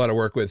do a lot of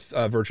work with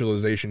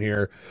virtualization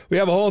here. We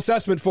have a whole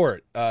assessment for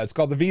it. It's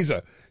called the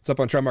Visa. It's up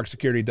on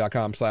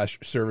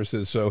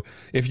trimarksecurity.com/services. So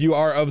if you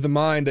are of the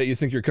mind that you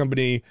think your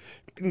company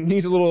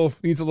needs a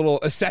little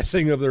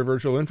assessing of their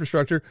virtual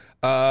infrastructure,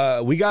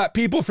 we got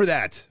people for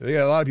that. We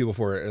got a lot of people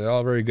for it. They're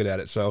all very good at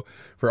it. So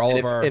for all And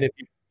if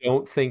you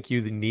don't think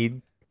you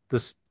need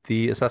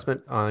the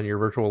assessment on your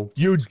virtual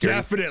you security,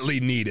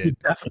 definitely need you it.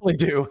 definitely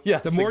do.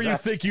 Yes. The more you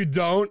exactly. think you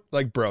don't,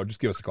 like, bro, just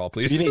give us a call,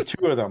 please. You need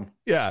 2 of them.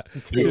 Yeah.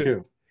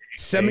 Two.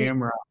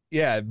 Damn right.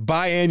 Yeah,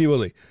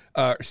 biannually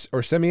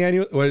or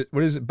semi-annual. What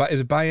is it? Is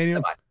it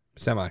biannual?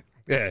 Semi.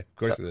 Yeah, of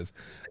course it is.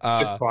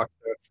 It's boxed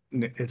up.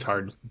 It's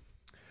hard.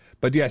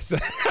 But yes,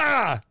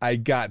 I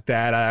got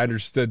that. I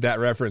understood that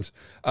reference.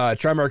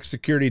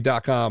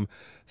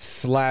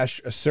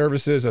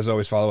 TrimarkSecurity.com/services. As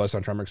always, follow us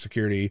on Trimark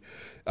Security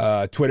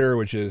Twitter,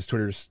 which is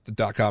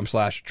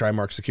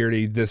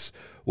twitters.com/TrimarkSecurity. This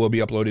will be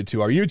uploaded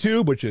to our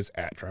YouTube, which is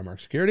at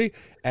Trimark Security,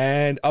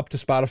 and up to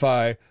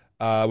Spotify,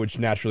 which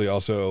naturally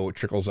also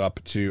trickles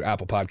up to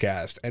Apple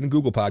Podcast and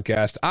Google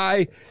Podcast.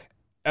 I,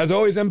 as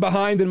always, am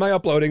behind in my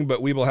uploading, but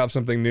we will have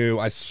something new.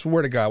 I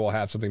swear to God, we'll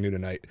have something new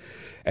tonight.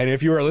 And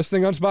if you are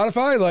listening on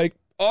Spotify, like,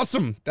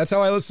 awesome. That's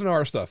how I listen to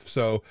our stuff.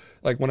 So,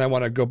 like, when I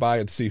want to go by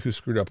and see who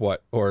screwed up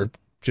what, or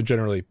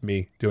generally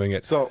me doing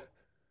it. So,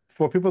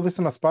 for people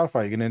listening on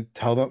Spotify, you're gonna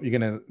tell them, you're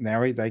gonna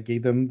narrate that I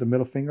gave them the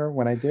middle finger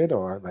when I did,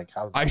 or like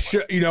how? I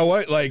should, you know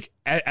what? Like,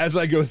 as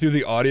I go through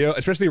the audio,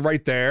 especially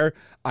right there,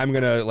 I'm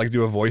gonna like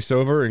do a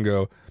voiceover and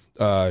go,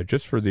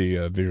 just for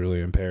the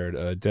visually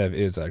impaired, Dev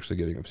is actually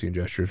giving obscene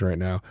gestures right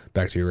now.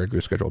 Back to your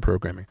regular scheduled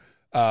programming.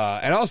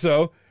 And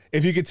also,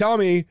 if you could tell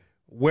me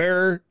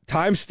where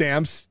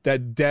timestamps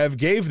that Dev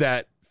gave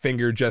that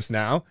finger just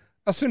now,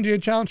 I'll send you a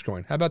challenge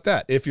coin. How about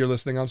that? If you're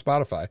listening on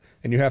Spotify,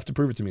 and you have to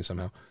prove it to me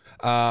somehow.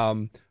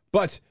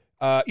 But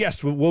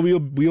yes, we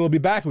will be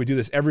back. We do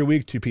this every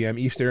week, 2 p.m.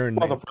 Eastern.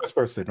 Well, the first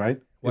person,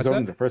 right? What's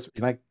that? The first.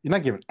 You're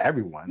not giving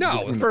everyone.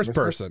 No, the first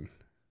person.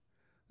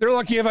 They're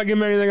lucky if I give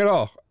them anything at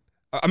all.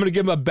 I'm going to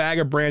give them a bag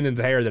of Brandon's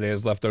hair that he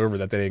has left over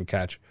that they didn't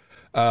catch.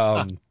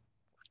 And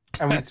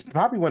we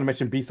probably want to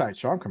mention B-Side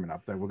Charm coming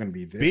up, that we're going to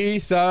be there.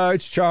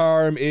 B-Sides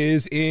Charm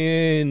is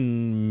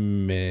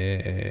in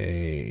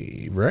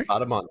May, right?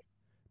 About a month.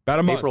 About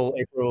a month.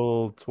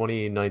 April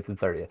 29th and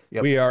 30th.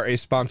 Yep. We are a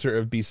sponsor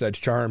of B-Sides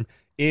Charm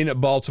in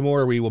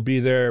Baltimore. We will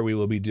be there. We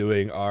will be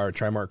doing our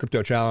Trimark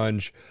Crypto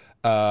Challenge.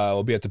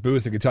 We'll be at the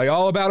booth. We can tell you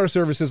all about our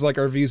services, like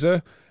our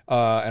Visa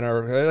and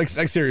our like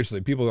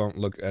seriously, people don't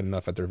look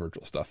enough at their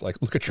virtual stuff. Like,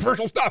 look at your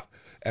virtual stuff,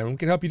 and we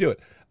can help you do it.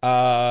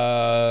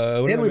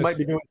 And we might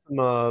be doing some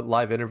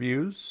live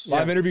interviews.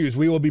 Interviews.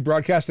 We will be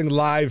broadcasting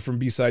live from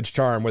B-Sides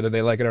Charm, whether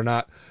they like it or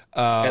not.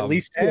 At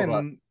least two of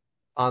us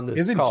on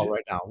this call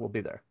right now. We'll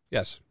be there.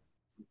 Yes.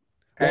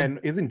 And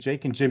isn't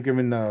Jake and Jim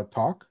giving a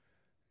talk?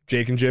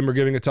 Jake and Jim are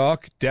giving a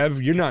talk.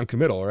 Dev, you're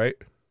non-committal, right?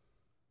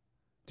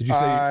 Did you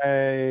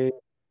say?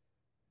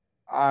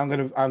 I'm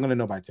gonna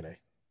know by today.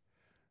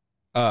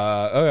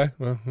 Okay.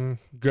 Well,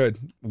 good.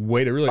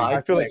 Way to really.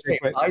 I feel like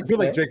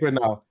Jake would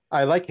know.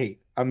 I like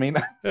hate. I mean,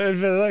 but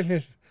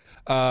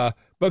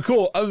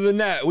cool. Other than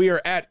that, we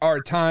are at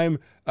our time.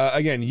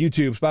 Again,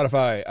 YouTube,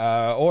 Spotify,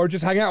 or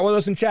just hang out with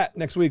us and chat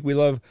next week. We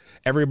love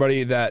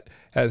everybody that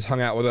has hung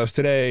out with us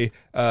today.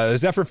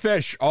 Zephyr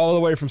Fish, all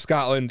the way from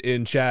Scotland,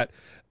 in chat.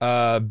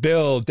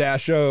 Bill,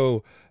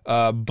 Dasho,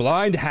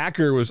 Blind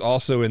Hacker was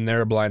also in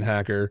there. Blind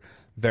Hacker.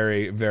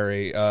 Very,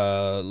 very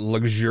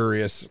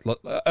luxurious,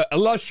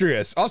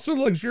 illustrious, also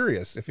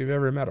luxurious if you've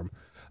ever met him.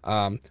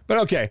 But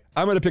okay,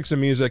 I'm going to pick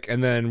some music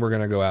and then we're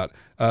going to go out.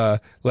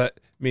 Let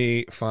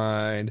me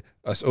find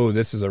us. Oh,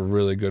 this is a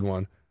really good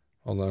one.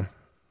 Hold on.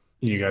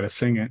 You got to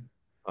sing it.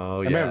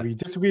 Oh, yeah. Remember, if you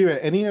disagree with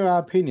any of our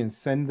opinions,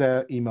 send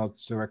the email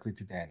directly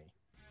to Danny.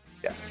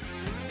 Yeah.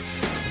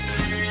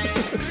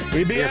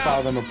 We be He'll out.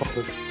 file them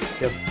appropriately.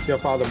 He'll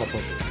file them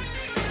appropriately.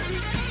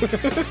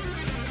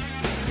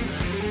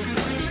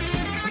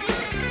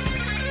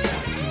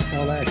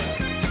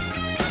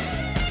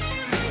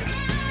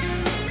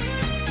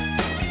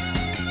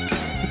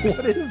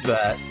 What is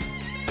that?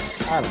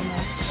 I don't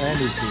know.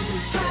 Andy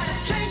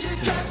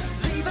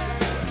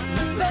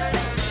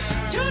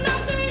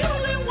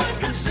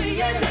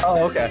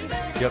Oh, okay.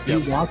 Yep. You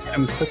watch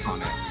them click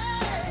on it.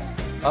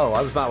 Oh,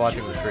 I was not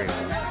watching the stream.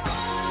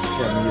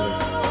 Yeah, me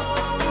either.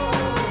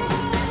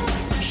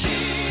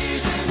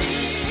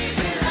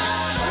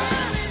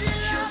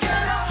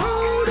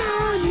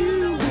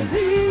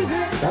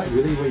 Is that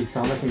really what you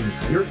sound like when you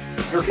sing? Your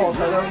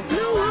falsetto,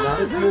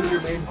 not as good as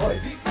your main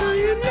voice.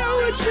 You know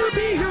it should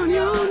be on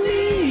your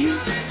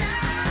knees.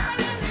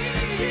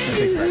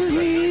 She's an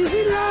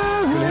easy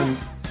lover.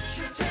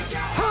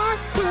 Heart,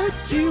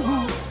 but you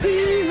won't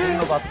feel I don't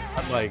know it. about the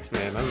mics,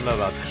 man. I don't know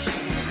about this.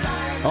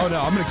 Oh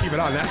no, I'm going to keep it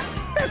on now.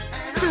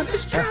 I'm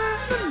just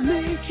trying to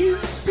make you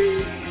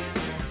see.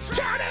 Just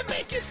trying to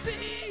make you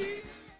see.